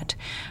realized that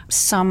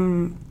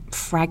some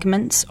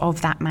fragments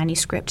of that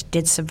manuscript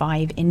did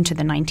survive into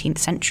the 19th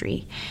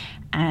century.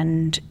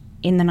 And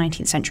in the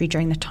 19th century,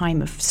 during the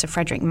time of Sir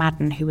Frederick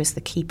Madden, who was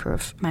the keeper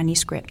of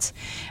manuscripts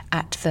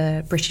at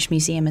the British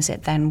Museum as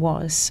it then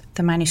was,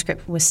 the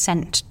manuscript was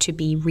sent to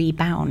be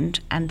rebound,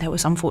 and there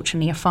was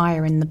unfortunately a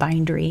fire in the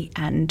boundary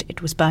and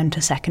it was burnt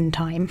a second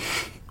time.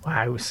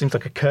 Wow, it seems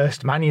like a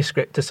cursed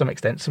manuscript to some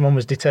extent. Someone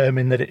was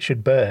determined that it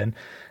should burn.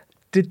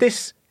 Did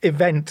this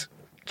event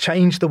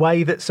change the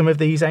way that some of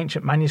these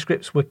ancient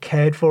manuscripts were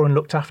cared for and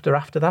looked after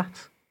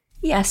that?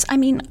 Yes, I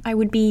mean, I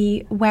would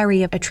be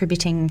wary of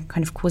attributing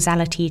kind of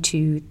causality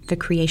to the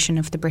creation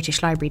of the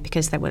British Library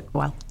because there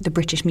were, the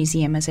British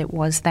Museum as it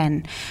was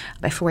then,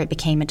 before it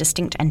became a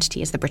distinct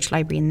entity as the British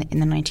Library in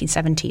the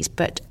 1970s.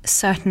 But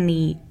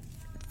certainly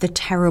the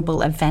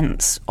terrible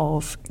events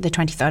of the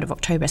 23rd of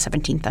October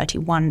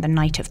 1731, the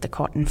night of the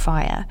Cotton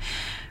Fire,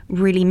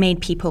 really made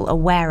people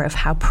aware of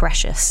how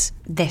precious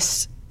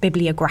this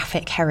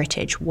bibliographic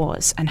heritage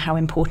was and how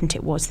important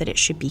it was that it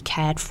should be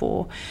cared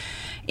for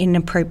in an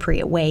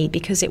appropriate way,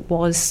 because it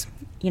was,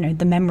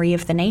 the memory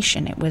of the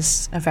nation. It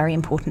was a very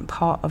important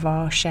part of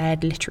our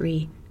shared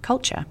literary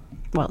culture.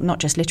 Well, not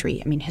just literary,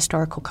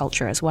 historical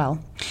culture as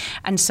well.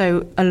 And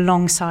so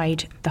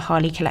alongside the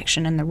Harley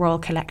collection and the Royal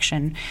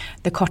collection,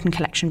 the Cotton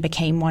collection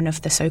became one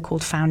of the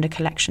so-called founder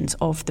collections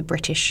of the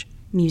British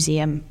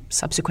Museum,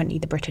 subsequently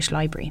the British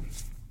Library.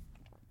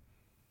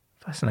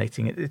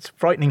 Fascinating. It's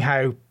frightening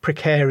how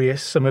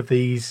precarious some of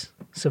these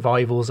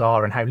survivals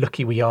are and how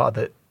lucky we are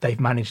that they've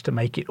managed to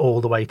make it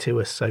all the way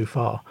to us so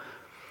far.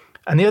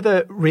 And the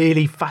other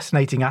really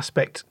fascinating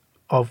aspect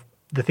of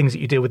the things that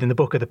you deal with in the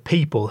book are the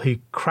people who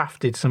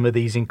crafted some of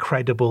these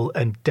incredible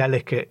and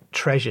delicate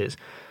treasures.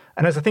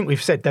 And as I think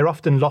we've said, they're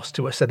often lost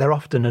to us, so they're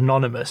often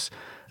anonymous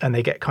and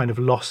they get kind of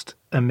lost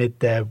amid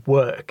their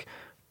work.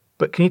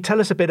 But can you tell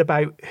us a bit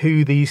about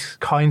who these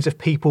kinds of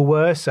people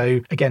were?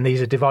 So again,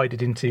 these are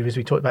divided into, as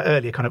we talked about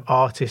earlier, kind of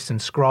artists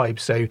and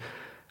scribes. So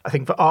I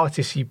think for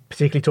artists, you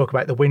particularly talk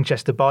about the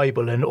Winchester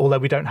Bible. And although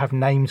we don't have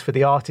names for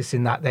the artists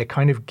in that, they're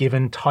kind of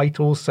given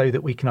titles so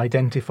that we can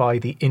identify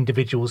the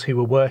individuals who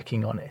were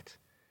working on it.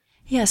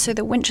 Yeah, so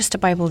the Winchester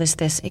Bible is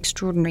this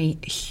extraordinary,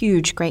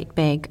 huge, great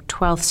big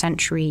 12th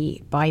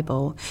century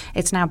Bible.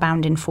 It's now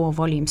bound in 4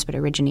 volumes, but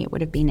originally it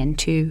would have been in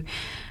 2.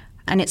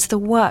 And it's the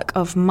work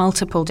of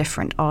multiple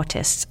different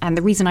artists. And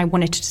the reason I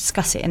wanted to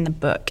discuss it in the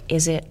book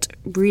is it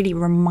really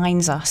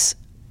reminds us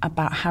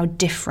about how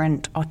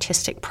different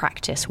artistic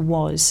practice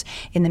was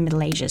in the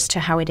Middle Ages to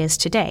how it is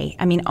today.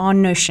 Our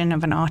notion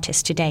of an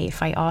artist today,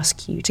 if I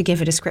ask you to give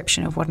a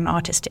description of what an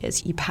artist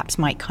is, you perhaps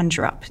might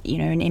conjure up,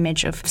 an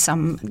image of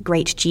some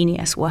great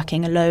genius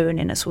working alone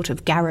in a sort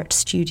of garret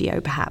studio,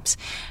 perhaps.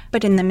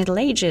 But in the Middle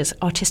Ages,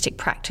 artistic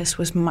practice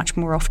was much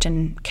more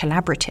often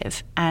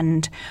collaborative.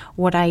 And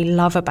what I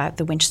love about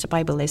the Winchester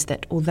Bible is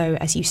that although,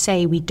 as you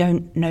say, we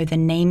don't know the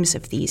names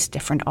of these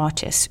different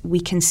artists, we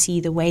can see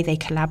the way they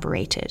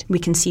collaborated. We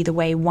can see the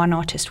way one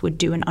artist would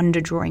do an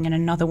underdrawing and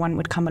another one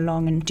would come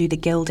along and do the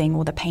gilding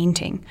or the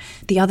painting.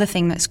 The other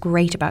thing that's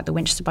great about the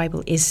Winchester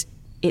Bible is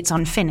it's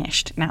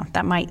unfinished. Now,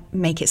 that might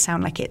make it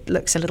sound like it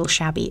looks a little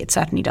shabby. It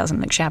certainly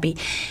doesn't look shabby.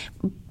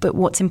 But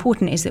what's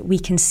important is that we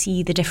can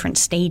see the different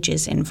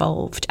stages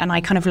involved. And I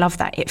kind of love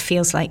that. It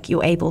feels like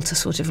you're able to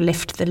sort of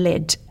lift the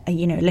lid,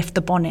 lift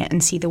the bonnet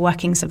and see the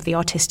workings of the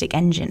artistic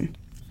engine.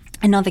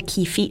 Another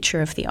key feature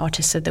of the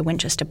artists of the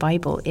Winchester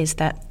Bible is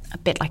that, a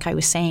bit like I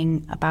was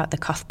saying about the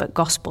Cuthbert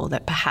Gospel,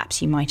 that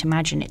perhaps you might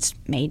imagine it's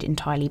made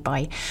entirely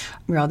by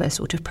rather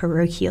sort of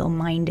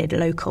parochial-minded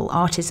local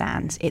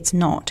artisans. It's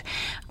not.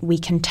 We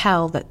can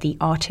tell that the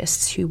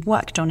artists who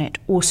worked on it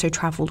also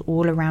travelled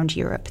all around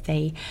Europe.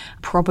 They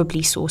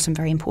probably saw some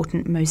very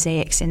important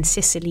mosaics in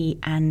Sicily,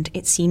 and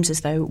it seems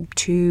as though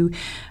 2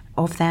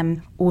 of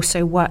them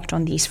also worked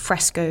on these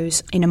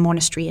frescoes in a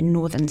monastery in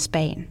northern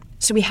Spain.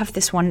 So we have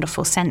this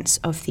wonderful sense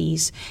of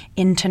these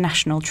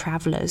international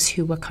travellers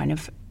who were kind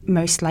of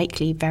most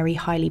likely very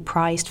highly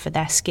prized for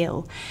their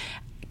skill,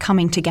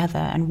 coming together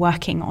and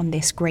working on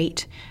this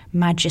great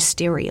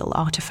magisterial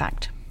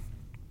artefact.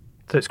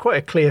 So it's quite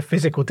a clear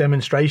physical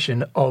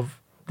demonstration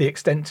of the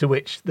extent to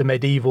which the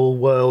medieval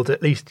world,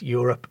 at least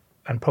Europe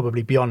and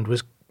probably beyond,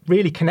 was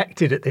really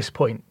connected at this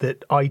point,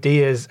 that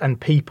ideas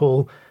and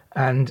people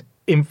and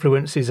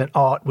influences and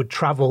art would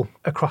travel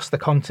across the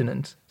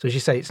continent. So as you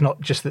say, it's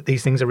not just that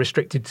these things are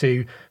restricted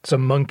to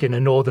some monk in a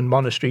northern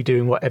monastery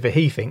doing whatever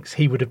he thinks.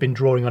 He would have been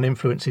drawing on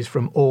influences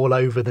from all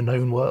over the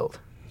known world.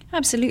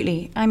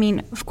 Absolutely.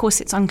 Of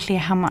course, it's unclear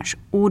how much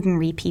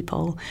ordinary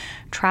people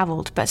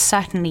travelled, but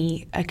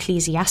certainly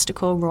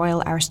ecclesiastical,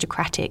 royal,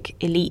 aristocratic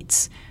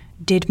elites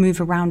did move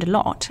around a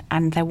lot.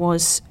 And there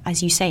was,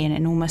 as you say, an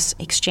enormous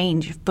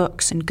exchange of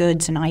books and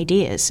goods and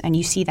ideas. And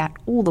you see that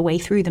all the way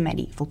through the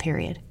medieval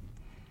period.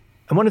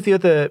 And one of the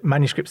other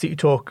manuscripts that you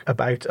talk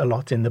about a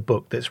lot in the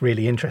book that's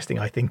really interesting,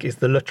 I think, is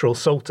the Luttrell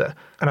Psalter.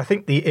 And I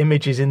think the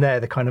images in there,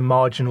 the kind of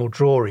marginal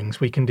drawings,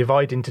 we can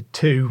divide into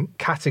 2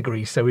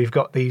 categories. So we've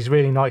got these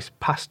really nice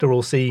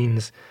pastoral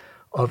scenes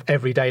of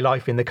everyday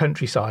life in the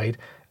countryside,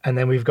 and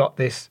then we've got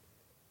this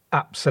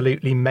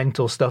absolutely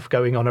mental stuff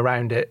going on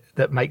around it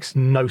that makes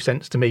no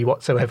sense to me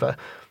whatsoever.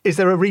 Is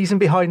there a reason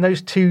behind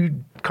those 2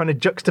 kind of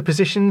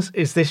juxtapositions?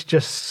 Is this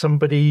just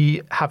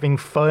somebody having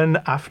fun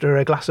after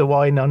a glass of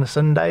wine on a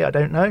Sunday? I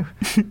don't know.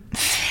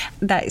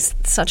 That is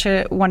such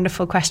a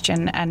wonderful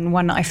question, and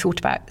one I've thought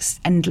about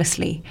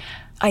endlessly.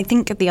 I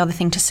think the other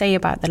thing to say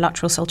about the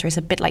Luttrell Psalter is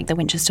a bit like the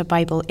Winchester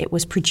Bible. It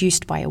was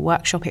produced by a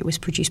workshop. It was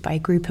produced by a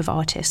group of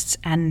artists.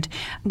 And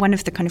one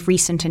of the kind of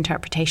recent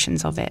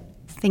interpretations of it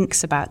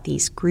thinks about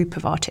these group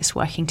of artists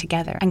working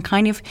together and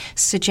kind of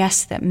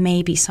suggests that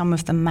maybe some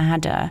of the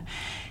madder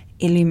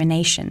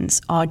illuminations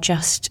are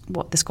just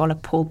what the scholar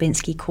Paul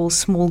Binsky calls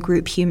small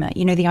group humour.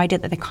 You know, the idea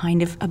that they're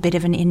kind of a bit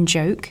of an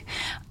in-joke.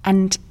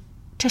 And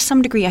to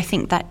some degree, I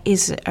think that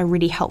is a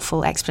really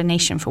helpful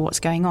explanation for what's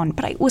going on.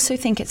 But I also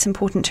think it's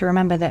important to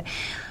remember that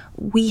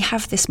we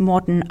have this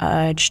modern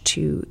urge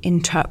to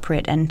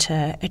interpret and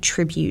to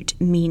attribute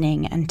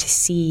meaning and to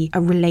see a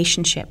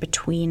relationship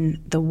between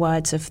the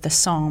words of the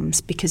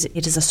Psalms, because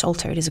it is a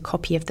psalter, it is a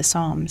copy of the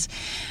Psalms,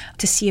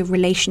 to see a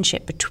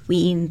relationship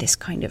between this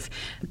kind of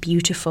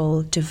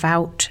beautiful,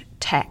 devout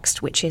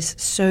text, which is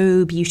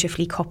so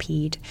beautifully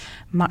copied,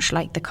 much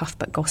like the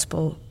Cuthbert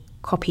Gospel,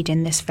 copied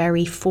in this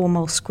very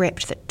formal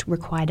script that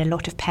required a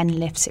lot of pen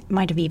lifts. It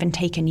might have even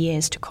taken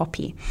years to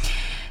copy.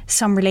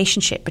 Some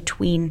relationship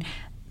between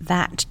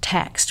that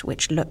text,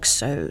 which looks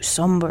so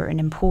somber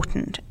and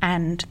important,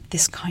 and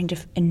this kind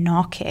of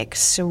anarchic,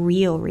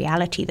 surreal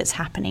reality that's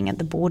happening at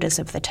the borders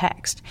of the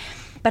text.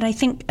 But I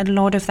think a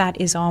lot of that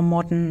is our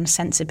modern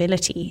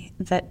sensibility,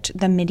 that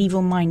the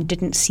medieval mind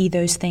didn't see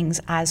those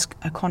things as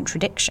a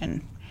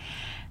contradiction.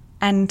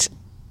 And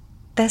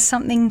there's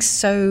something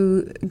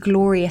so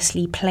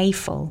gloriously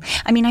playful.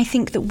 I mean, I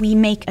think that we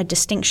make a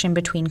distinction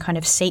between kind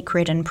of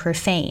sacred and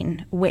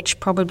profane, which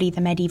probably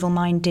the medieval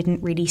mind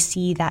didn't really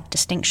see that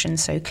distinction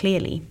so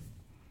clearly.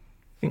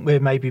 I think we're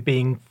maybe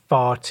being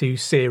far too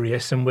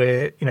serious, and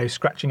we're,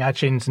 scratching our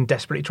chins and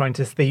desperately trying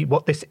to see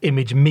what this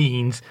image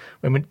means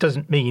when it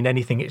doesn't mean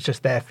anything. It's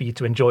just there for you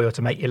to enjoy or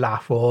to make you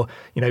laugh. Or,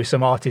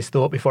 some artist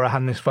thought, before I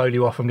hand this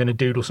folio off, I'm going to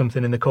doodle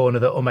something in the corner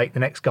that will make the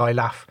next guy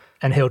laugh.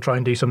 And he'll try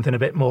and do something a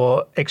bit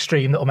more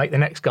extreme that will make the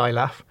next guy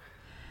laugh.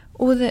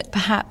 Or that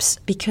perhaps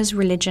because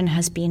religion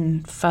has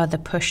been further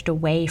pushed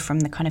away from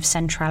the kind of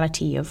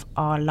centrality of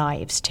our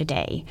lives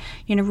today,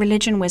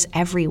 religion was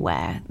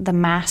everywhere. The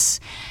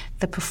Mass,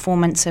 the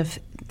performance of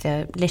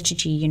the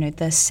liturgy,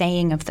 the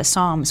saying of the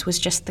Psalms was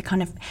just the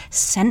kind of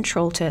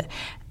central to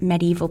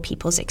medieval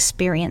people's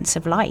experience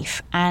of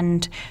life.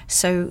 And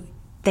so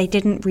they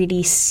didn't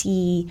really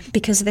see,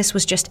 because this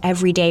was just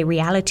everyday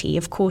reality.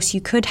 Of course,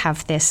 you could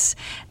have this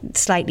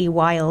slightly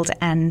wild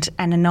and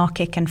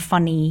anarchic and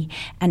funny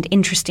and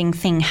interesting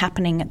thing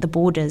happening at the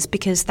borders,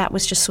 because that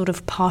was just sort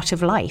of part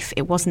of life.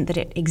 It wasn't that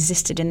it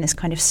existed in this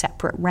kind of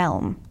separate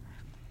realm.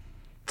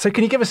 So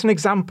can you give us an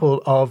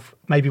example of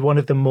maybe one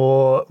of the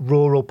more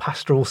rural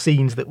pastoral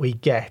scenes that we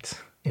get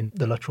in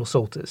the Luttrell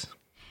Psalters?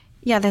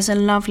 Yeah, there's a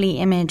lovely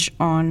image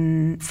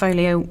on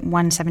folio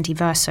 170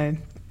 verso.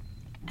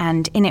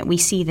 And in it, we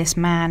see this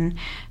man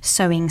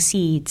sowing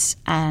seeds.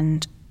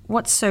 And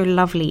what's so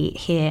lovely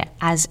here,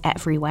 as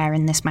everywhere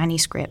in this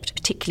manuscript,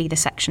 particularly the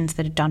sections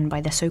that are done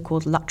by the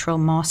so-called Luttrell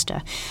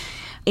master,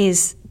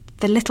 is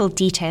the little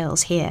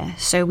details here.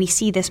 So we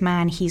see this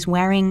man, he's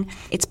wearing,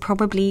 it's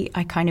probably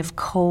a kind of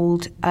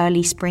cold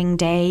early spring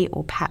day,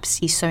 or perhaps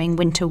he's sowing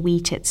winter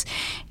wheat.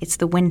 It's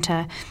the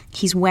winter.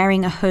 He's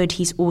wearing a hood.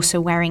 He's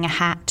also wearing a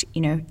hat.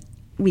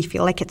 We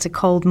feel like it's a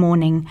cold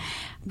morning.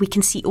 We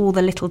can see all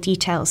the little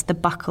details, the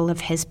buckle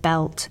of his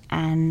belt,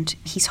 and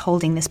he's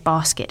holding this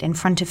basket in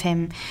front of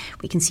him.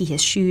 We can see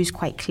his shoes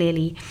quite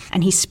clearly,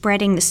 and he's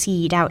spreading the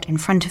seed out in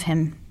front of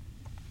him.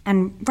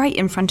 And right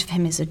in front of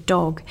him is a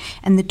dog,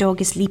 and the dog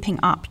is leaping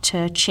up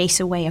to chase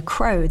away a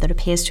crow that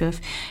appears to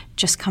have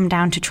just come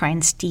down to try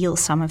and steal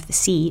some of the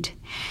seed.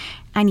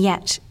 And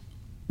yet,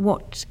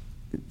 what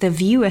the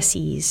viewer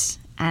sees,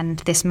 and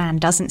this man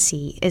doesn't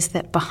see, is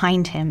that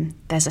behind him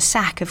there's a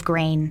sack of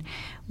grain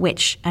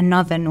which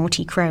another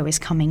naughty crow is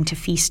coming to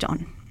feast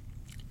on.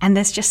 And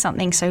there's just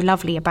something so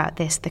lovely about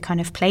this, the kind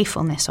of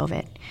playfulness of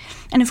it.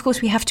 And of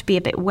course we have to be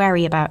a bit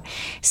wary about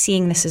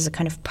seeing this as a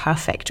kind of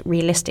perfect,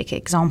 realistic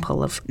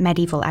example of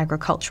medieval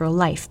agricultural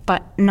life.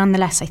 But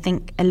nonetheless, I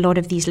think a lot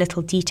of these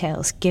little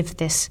details give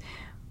this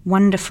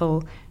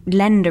wonderful,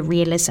 lend a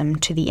realism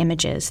to the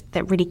images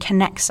that really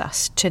connects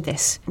us to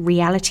this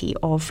reality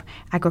of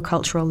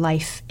agricultural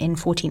life in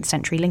 14th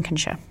century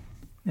Lincolnshire.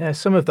 Yeah,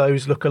 some of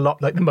those look a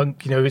lot like the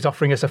monk, who's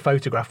offering us a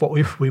photograph, what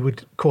we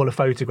would call a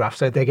photograph.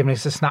 So they're giving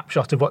us a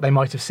snapshot of what they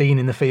might have seen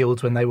in the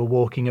fields when they were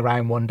walking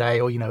around one day,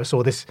 or, I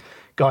saw this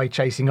guy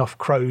chasing off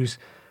crows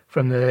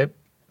from the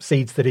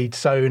seeds that he'd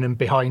sown, and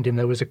behind him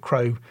there was a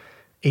crow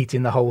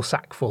eating the whole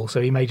sack full.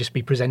 So he may just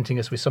be presenting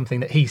us with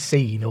something that he's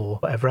seen or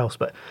whatever else.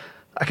 But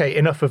okay,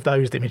 enough of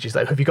those images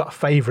though. Have you got a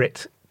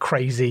favourite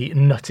crazy,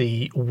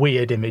 nutty,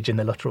 weird image in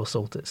the Luttrell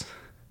Psalters?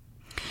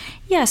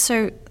 Yeah,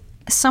 so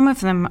some of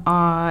them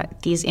are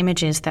these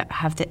images that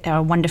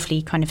are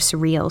wonderfully kind of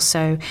surreal.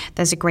 So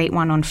there's a great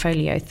one on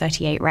folio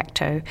 38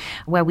 recto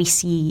where we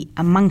see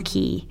a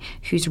monkey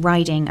who's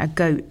riding a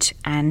goat,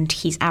 and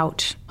he's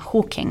out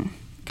hawking,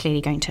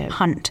 clearly going to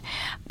hunt,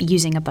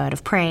 using a bird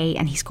of prey,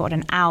 and he's got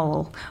an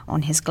owl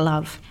on his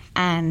glove.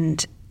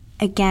 And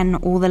Again,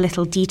 all the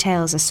little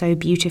details are so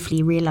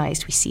beautifully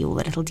realised. We see all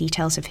the little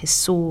details of his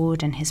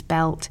sword and his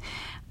belt.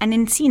 And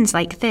in scenes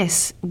like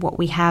this, what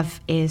we have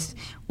is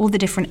all the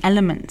different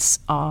elements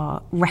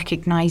are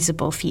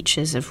recognisable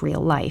features of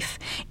real life.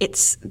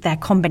 It's their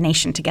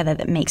combination together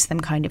that makes them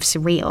kind of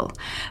surreal.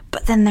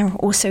 But then there are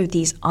also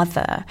these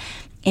other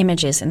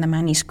images in the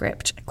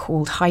manuscript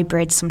called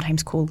hybrids,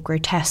 sometimes called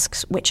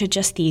grotesques, which are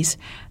just these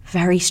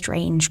very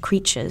strange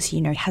creatures.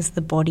 You know, it has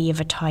the body of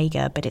a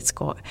tiger, but it's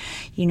got,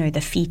 you know, the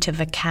feet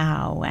of a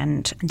cow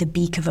and the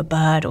beak of a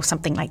bird or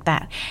something like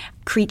that.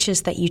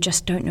 Creatures that you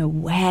just don't know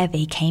where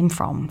they came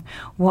from.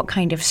 What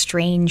kind of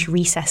strange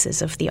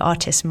recesses of the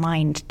artist's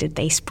mind did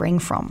they spring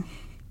from?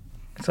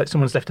 It's like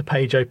someone's left a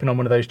page open on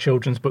one of those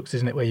children's books,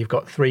 isn't it, where you've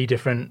got 3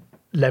 different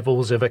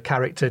levels of a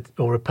character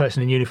or a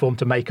person in uniform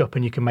to make up,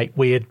 and you can make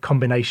weird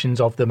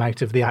combinations of them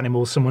out of the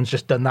animals. Someone's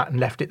just done that and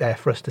left it there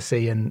for us to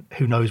see, and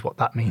who knows what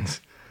that means.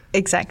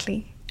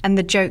 Exactly. And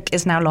the joke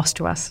is now lost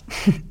to us.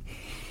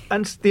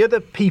 And the other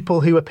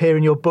people who appear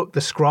in your book, the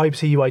scribes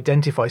who you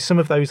identify, some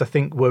of those I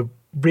think were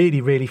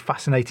really, really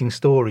fascinating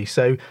stories.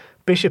 So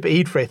Bishop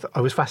Eadfrith, I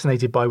was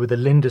fascinated by with the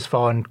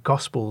Lindisfarne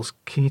Gospels.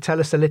 Can you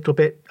tell us a little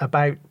bit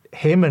about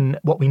him and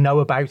what we know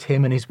about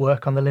him and his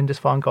work on the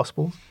Lindisfarne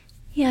Gospels?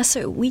 Yeah,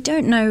 so we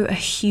don't know a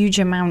huge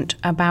amount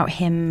about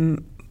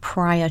him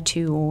prior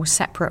to or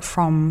separate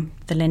from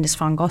the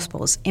Lindisfarne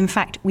Gospels. In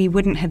fact, we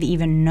wouldn't have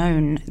even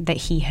known that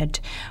he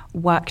had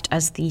worked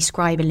as the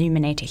scribe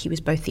illuminator. He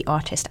was both the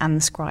artist and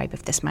the scribe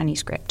of this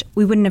manuscript.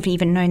 We wouldn't have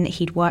even known that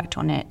he'd worked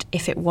on it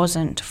if it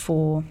wasn't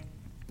for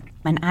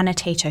an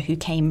annotator who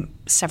came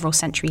several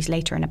centuries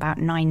later in about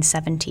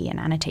 970, an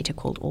annotator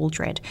called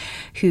Aldred,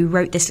 who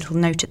wrote this little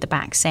note at the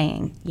back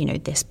saying, you know,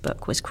 this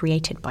book was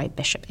created by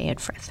Bishop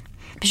Eadfrith.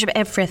 Bishop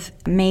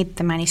Eadfrith made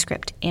the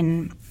manuscript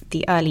in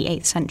the early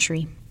 8th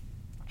century.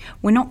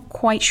 We're not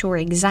quite sure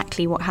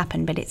exactly what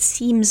happened, but it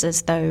seems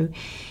as though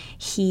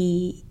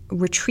he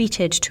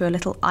retreated to a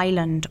little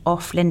island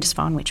off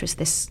Lindisfarne, which was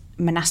this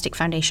monastic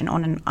foundation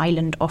on an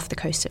island off the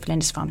coast of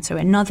Lindisfarne, so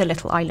another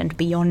little island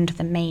beyond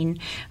the main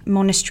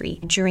monastery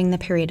during the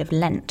period of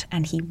Lent,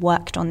 and he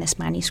worked on this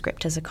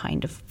manuscript as a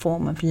kind of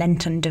form of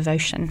Lenten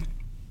devotion.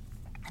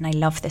 And I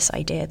love this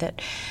idea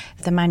that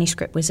the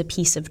manuscript was a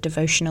piece of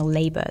devotional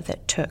labour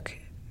that took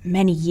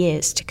many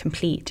years to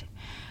complete.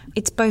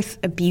 It's both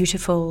a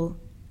beautiful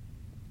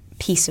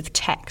piece of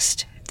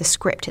text. The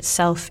script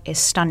itself is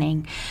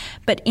stunning,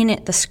 but in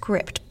it the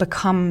script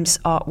becomes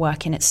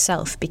artwork in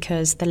itself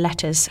because the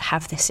letters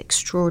have this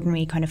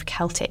extraordinary kind of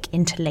Celtic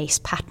interlace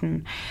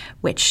pattern,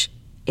 which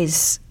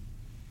is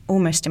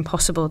almost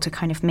impossible to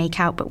kind of make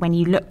out, but when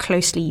you look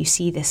closely you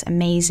see this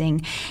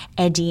amazing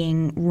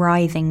eddying,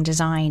 writhing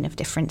design of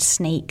different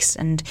snakes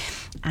and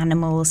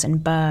animals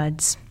and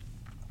birds.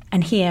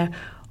 And here,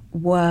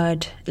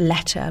 word,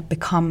 letter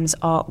becomes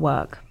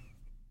artwork.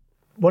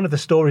 One of the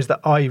stories that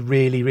I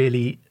really,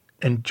 really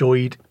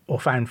enjoyed or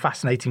found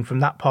fascinating from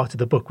that part of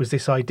the book was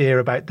this idea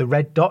about the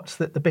red dots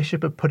that the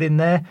bishop had put in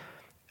there,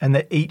 and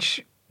that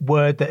each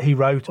word that he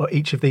wrote, or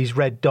each of these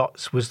red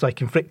dots, was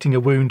like inflicting a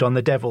wound on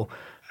the devil.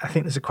 I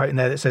think there's a quote in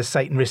there that says,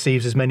 Satan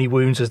receives as many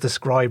wounds as the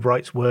scribe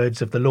writes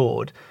words of the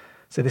Lord.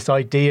 So this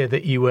idea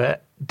that you were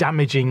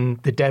damaging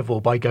the devil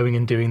by going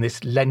and doing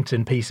this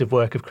Lenten piece of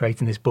work of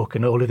creating this book,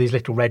 and all of these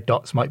little red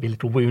dots might be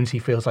little wounds he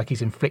feels like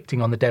he's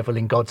inflicting on the devil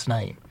in God's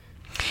name.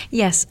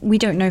 Yes, we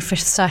don't know for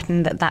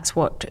certain that that's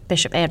what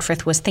Bishop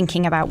Eadfrith was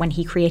thinking about when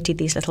he created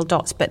these little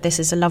dots, but this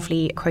is a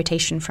lovely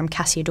quotation from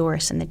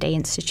Cassiodorus in the De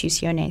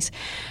Institutiones.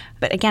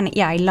 But again,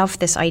 yeah, I love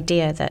this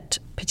idea that,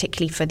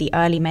 particularly for the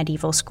early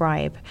medieval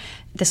scribe,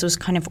 this was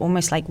kind of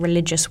almost like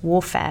religious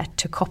warfare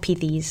to copy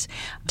these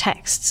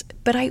texts.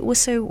 But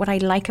what I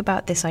like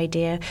about this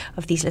idea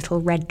of these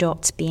little red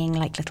dots being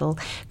like little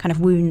kind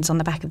of wounds on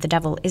the back of the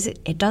devil is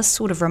it does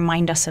sort of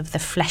remind us of the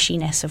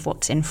fleshiness of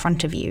what's in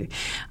front of you.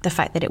 The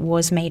fact that it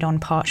was made on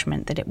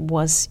parchment, that it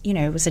was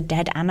a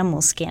dead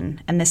animal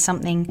skin. And there's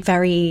something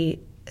very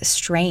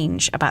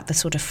strange about the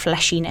sort of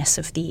fleshiness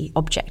of the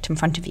object in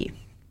front of you.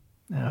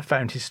 I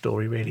found his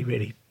story really,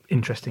 really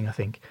interesting, I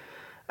think.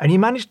 And you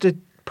managed to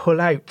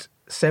pull out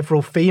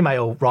several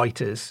female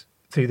writers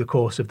through the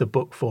course of the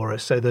book for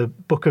us. So the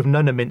Book of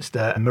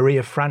Nunnaminster, Marie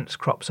of France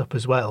crops up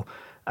as well,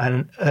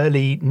 and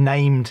early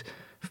named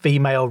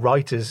female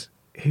writers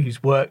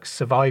whose works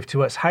survive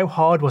to us. How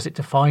hard was it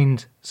to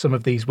find some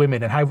of these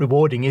women, and how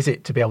rewarding is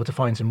it to be able to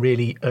find some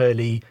really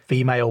early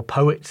female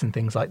poets and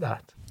things like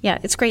that? Yeah,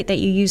 it's great that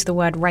you use the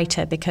word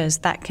writer because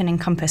that can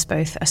encompass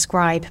both a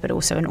scribe but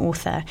also an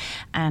author.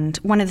 And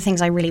one of the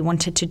things I really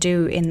wanted to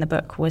do in the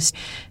book was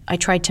I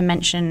tried to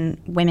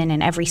mention women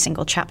in every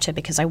single chapter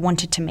because I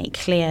wanted to make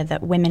clear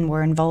that women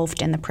were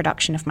involved in the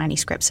production of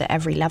manuscripts at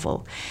every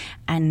level.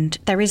 And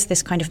there is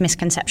this kind of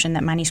misconception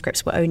that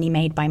manuscripts were only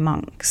made by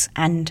monks,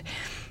 and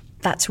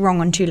that's wrong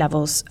on 2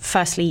 levels.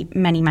 Firstly,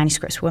 many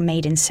manuscripts were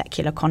made in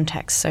secular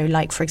contexts. So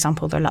like, for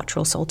example, the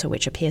Luttrell Psalter,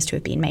 which appears to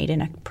have been made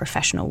in a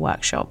professional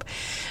workshop.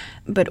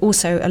 But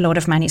also a lot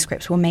of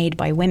manuscripts were made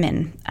by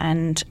women.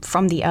 And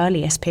from the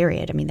earliest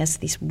period, I mean, there's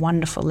this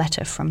wonderful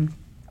letter from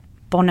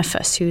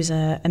Boniface, who's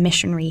a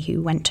missionary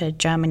who went to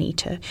Germany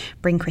to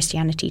bring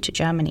Christianity to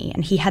Germany.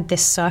 And he had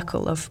this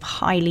circle of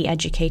highly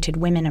educated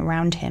women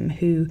around him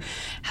who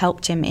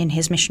helped him in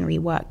his missionary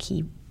work.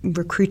 He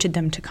recruited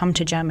them to come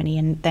to Germany,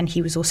 and then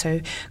he was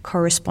also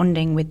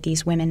corresponding with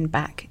these women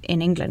back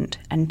in England.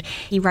 And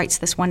he writes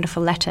this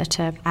wonderful letter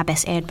to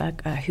Abbess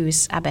Eadburh, who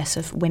is Abbess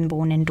of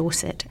Wimborne in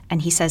Dorset,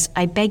 and he says,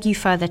 "I beg you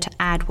further to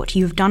add what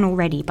you have done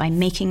already by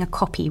making a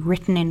copy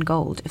written in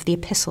gold of the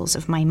epistles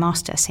of my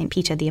master, St.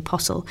 Peter the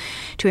Apostle,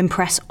 to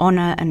impress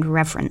honour and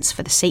reverence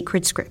for the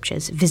sacred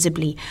scriptures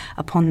visibly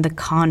upon the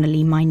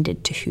carnally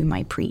minded to whom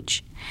I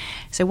preach."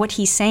 So what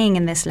he's saying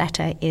in this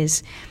letter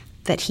is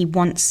that he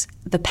wants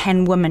the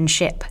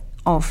penwomanship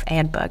of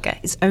Eadburh.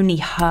 It's only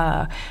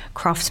her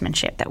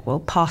craftsmanship that will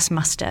pass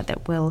muster,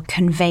 that will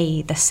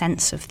convey the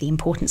sense of the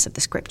importance of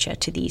the scripture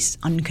to these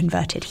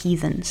unconverted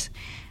heathens.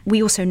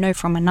 We also know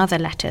from another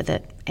letter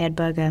that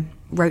Eadburh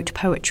wrote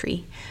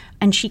poetry,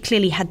 and she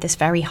clearly had this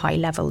very high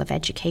level of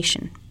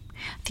education.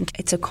 I think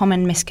it's a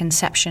common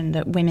misconception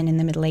that women in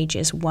the Middle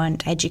Ages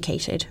weren't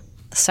educated.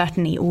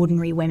 Certainly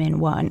ordinary women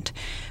weren't,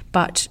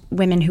 but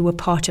women who were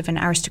part of an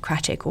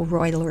aristocratic or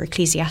royal or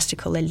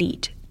ecclesiastical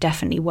elite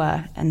definitely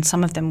were, and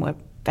some of them were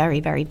very,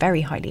 very,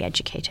 very highly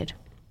educated.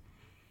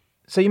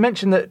 So you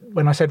mentioned that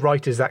when I said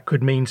writers, that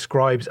could mean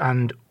scribes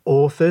and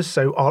authors.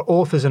 So are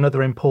authors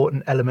another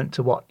important element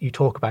to what you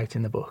talk about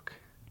in the book?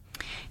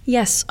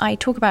 Yes, I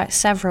talk about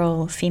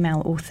several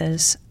female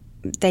authors.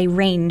 They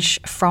range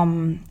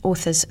from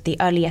authors, the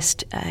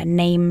earliest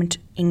named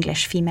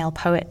English female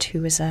poet,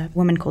 who was a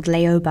woman called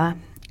Leoba,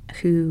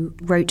 who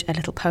wrote a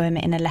little poem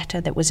in a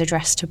letter that was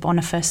addressed to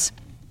Boniface.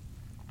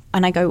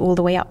 And I go all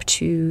the way up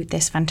to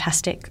this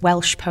fantastic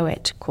Welsh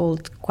poet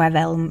called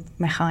Gwyfel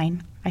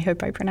Mechain, I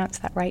hope I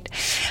pronounced that right,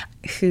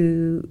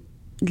 who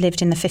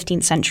lived in the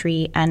 15th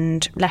century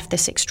and left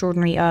this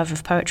extraordinary oeuvre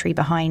of poetry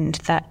behind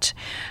that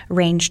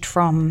ranged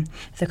from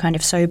the kind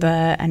of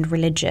sober and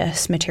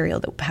religious material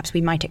that perhaps we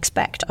might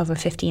expect of a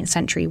 15th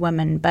century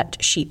woman, but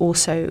she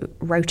also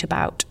wrote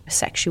about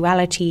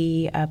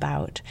sexuality,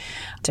 about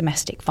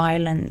domestic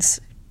violence,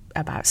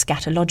 about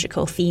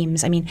scatological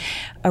themes. I mean,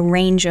 a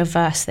range of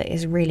verse that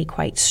is really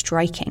quite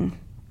striking.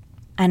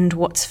 And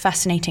what's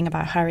fascinating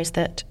about her is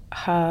that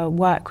her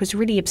work was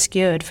really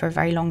obscured for a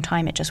very long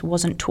time. It just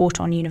wasn't taught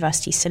on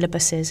university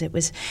syllabuses. It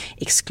was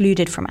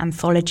excluded from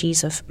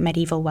anthologies of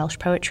medieval Welsh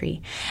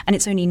poetry. And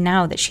it's only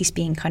now that she's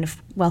being kind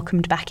of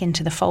welcomed back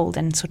into the fold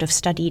and sort of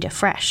studied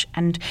afresh.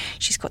 And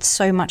she's got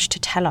so much to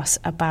tell us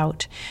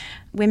about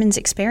women's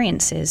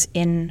experiences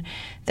in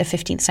the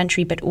 15th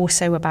century, but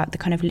also about the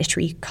kind of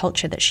literary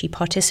culture that she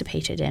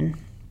participated in.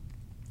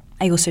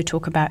 I also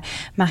talk about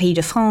Marie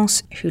de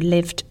France, who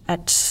lived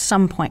at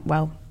some point,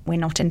 well, we're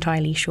not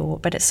entirely sure,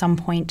 but at some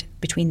point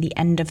between the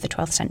end of the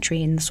 12th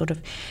century and the sort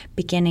of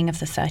beginning of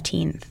the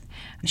 13th.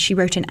 She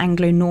wrote in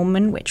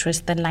Anglo-Norman, which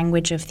was the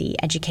language of the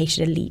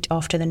educated elite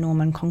after the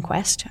Norman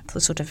conquest,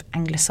 the sort of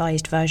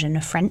anglicised version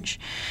of French.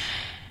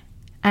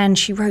 And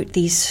she wrote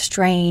these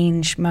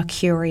strange,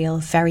 mercurial,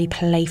 very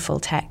playful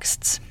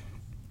texts.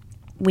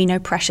 We know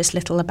precious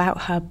little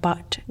about her,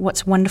 but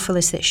what's wonderful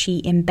is that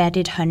she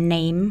embedded her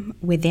name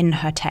within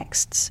her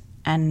texts,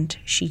 and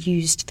she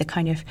used the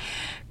kind of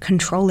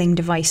controlling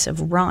device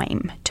of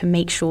rhyme to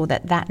make sure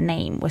that that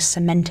name was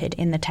cemented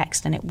in the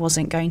text and it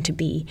wasn't going to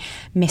be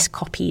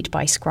miscopied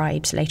by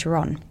scribes later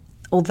on.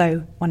 Although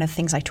one of the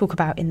things I talk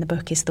about in the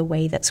book is the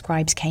way that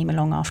scribes came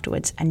along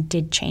afterwards and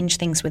did change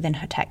things within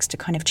her text to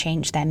kind of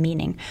change their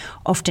meaning,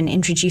 often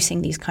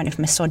introducing these kind of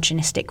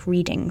misogynistic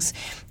readings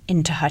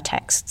into her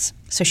texts.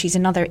 So she's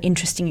another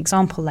interesting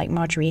example, like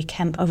Margery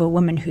Kempe, of a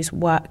woman whose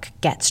work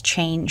gets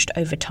changed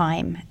over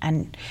time,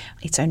 and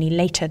it's only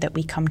later that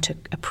we come to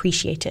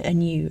appreciate it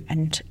anew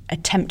and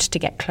attempt to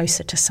get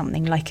closer to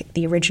something like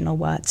the original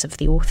words of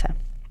the author.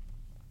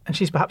 And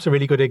she's perhaps a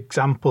really good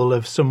example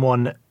of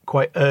someone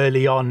quite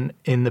early on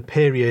in the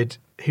period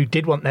who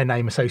did want their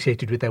name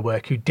associated with their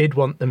work, who did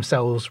want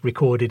themselves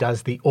recorded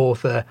as the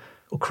author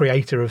or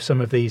creator of some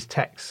of these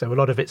texts. So a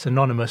lot of it's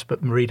anonymous,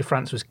 but Marie de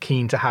France was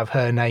keen to have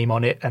her name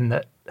on it and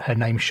that her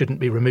name shouldn't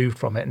be removed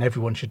from it and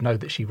everyone should know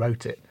that she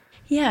wrote it.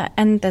 Yeah,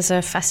 and there's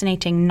a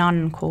fascinating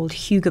nun called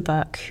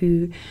Hugueberk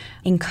who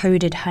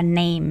encoded her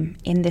name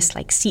in this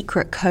like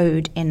secret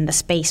code in the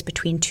space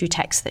between two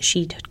texts that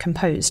she'd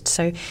composed.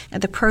 So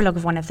at the prologue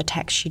of one of the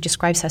texts, she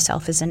describes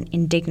herself as an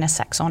indigna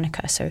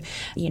Saxonica, so,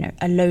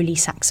 a lowly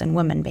Saxon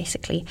woman,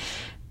 basically.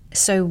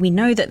 So we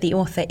know that the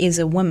author is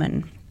a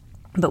woman,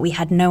 but we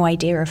had no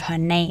idea of her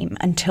name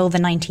until the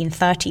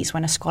 1930s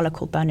when a scholar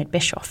called Bernard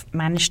Bischoff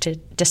managed to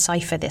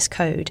decipher this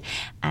code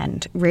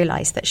and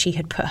realized that she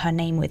had put her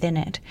name within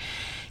it.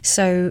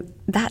 So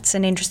that's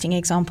an interesting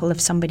example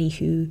of somebody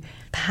who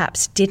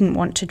perhaps didn't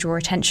want to draw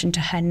attention to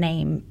her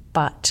name,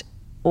 but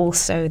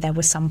also there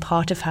was some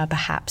part of her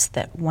perhaps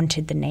that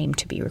wanted the name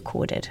to be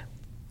recorded.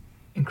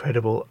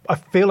 Incredible. I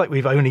feel like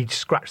we've only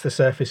scratched the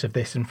surface of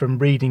this, and from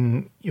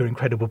reading your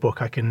incredible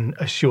book, I can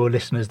assure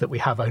listeners that we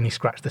have only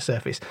scratched the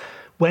surface.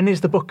 When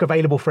is the book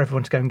available for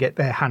everyone to go and get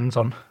their hands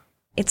on?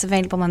 It's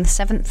available on the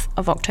 7th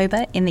of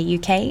October in the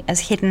UK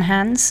as Hidden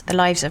Hands, The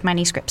Lives of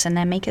Manuscripts and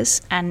Their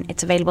Makers, and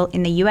it's available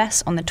in the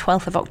US on the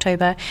 12th of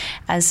October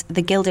as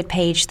The Gilded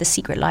Page, The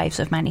Secret Lives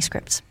of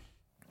Manuscripts.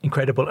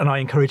 Incredible, and I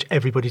encourage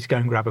everybody to go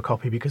and grab a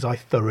copy because I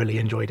thoroughly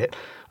enjoyed it.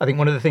 I think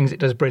one of the things it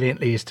does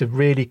brilliantly is to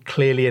really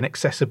clearly and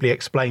accessibly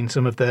explain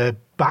some of the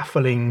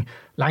baffling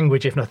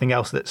language, if nothing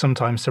else, that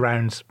sometimes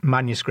surrounds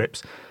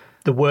manuscripts.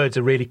 The words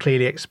are really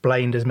clearly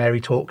explained as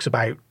Mary talks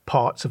about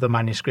parts of the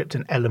manuscript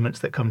and elements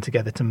that come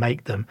together to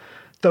make them.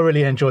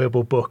 Thoroughly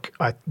enjoyable book.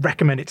 I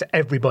recommend it to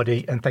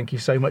everybody, and thank you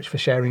so much for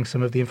sharing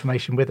some of the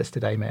information with us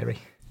today, Mary.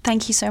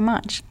 Thank you so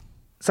much.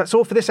 So that's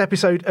all for this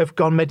episode of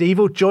Gone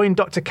Medieval. Join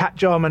Dr. Kat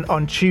Jarman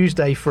on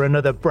Tuesday for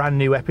another brand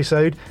new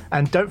episode.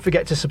 And don't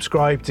forget to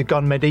subscribe to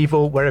Gone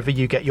Medieval wherever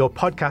you get your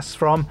podcasts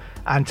from,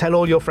 and tell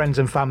all your friends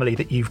and family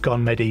that you've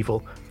gone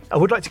medieval. I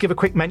would like to give a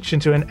quick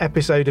mention to an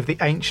episode of The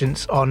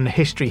Ancients on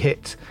History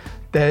Hit.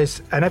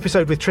 There's an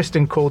episode with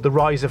Tristan called The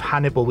Rise of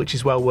Hannibal, which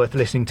is well worth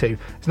listening to.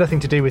 It's nothing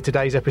to do with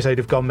today's episode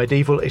of Gone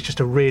Medieval. It's just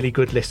a really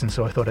good listen,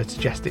 so I thought I'd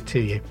suggest it to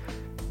you.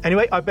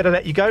 Anyway, I better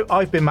let you go.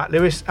 I've been Matt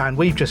Lewis, and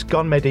we've just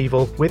gone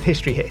medieval with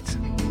History Hit.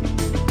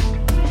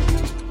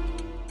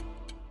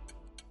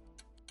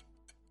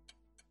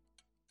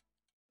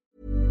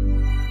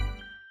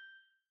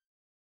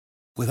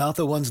 Without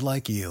the ones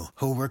like you,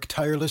 who work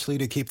tirelessly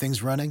to keep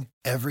things running,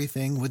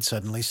 everything would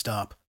suddenly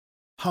stop.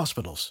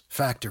 Hospitals,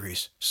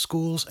 factories,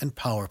 schools, and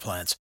power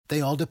plants,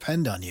 they all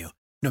depend on you.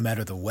 No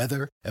matter the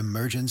weather,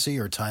 emergency,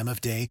 or time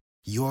of day,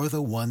 you're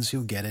the ones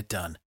who get it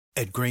done.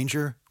 At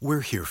Grainger,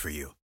 we're here for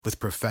you with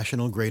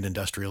professional-grade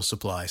industrial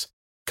supplies.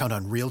 Count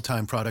on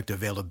real-time product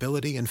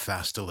availability and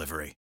fast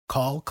delivery.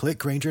 Call,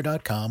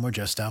 clickgrainger.com, or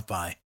just stop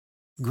by.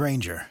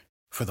 Grainger,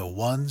 for the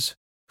ones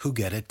who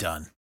get it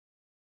done.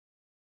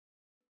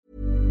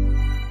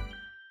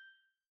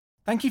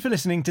 Thank you for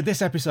listening to this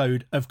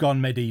episode of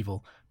Gone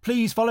Medieval.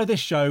 Please follow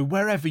this show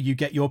wherever you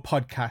get your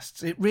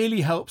podcasts. It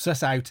really helps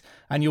us out,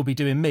 and you'll be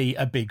doing me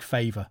a big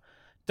favour.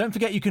 Don't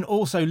forget you can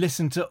also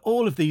listen to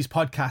all of these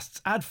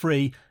podcasts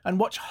ad-free and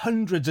watch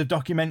hundreds of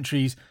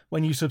documentaries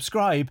when you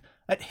subscribe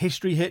at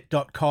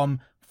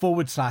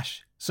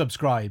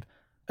historyhit.com/subscribe.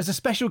 As a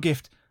special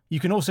gift, you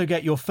can also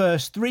get your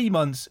first 3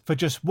 months for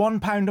just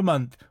 £1 a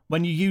month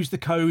when you use the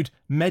code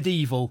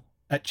MEDIEVAL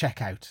at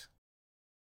checkout.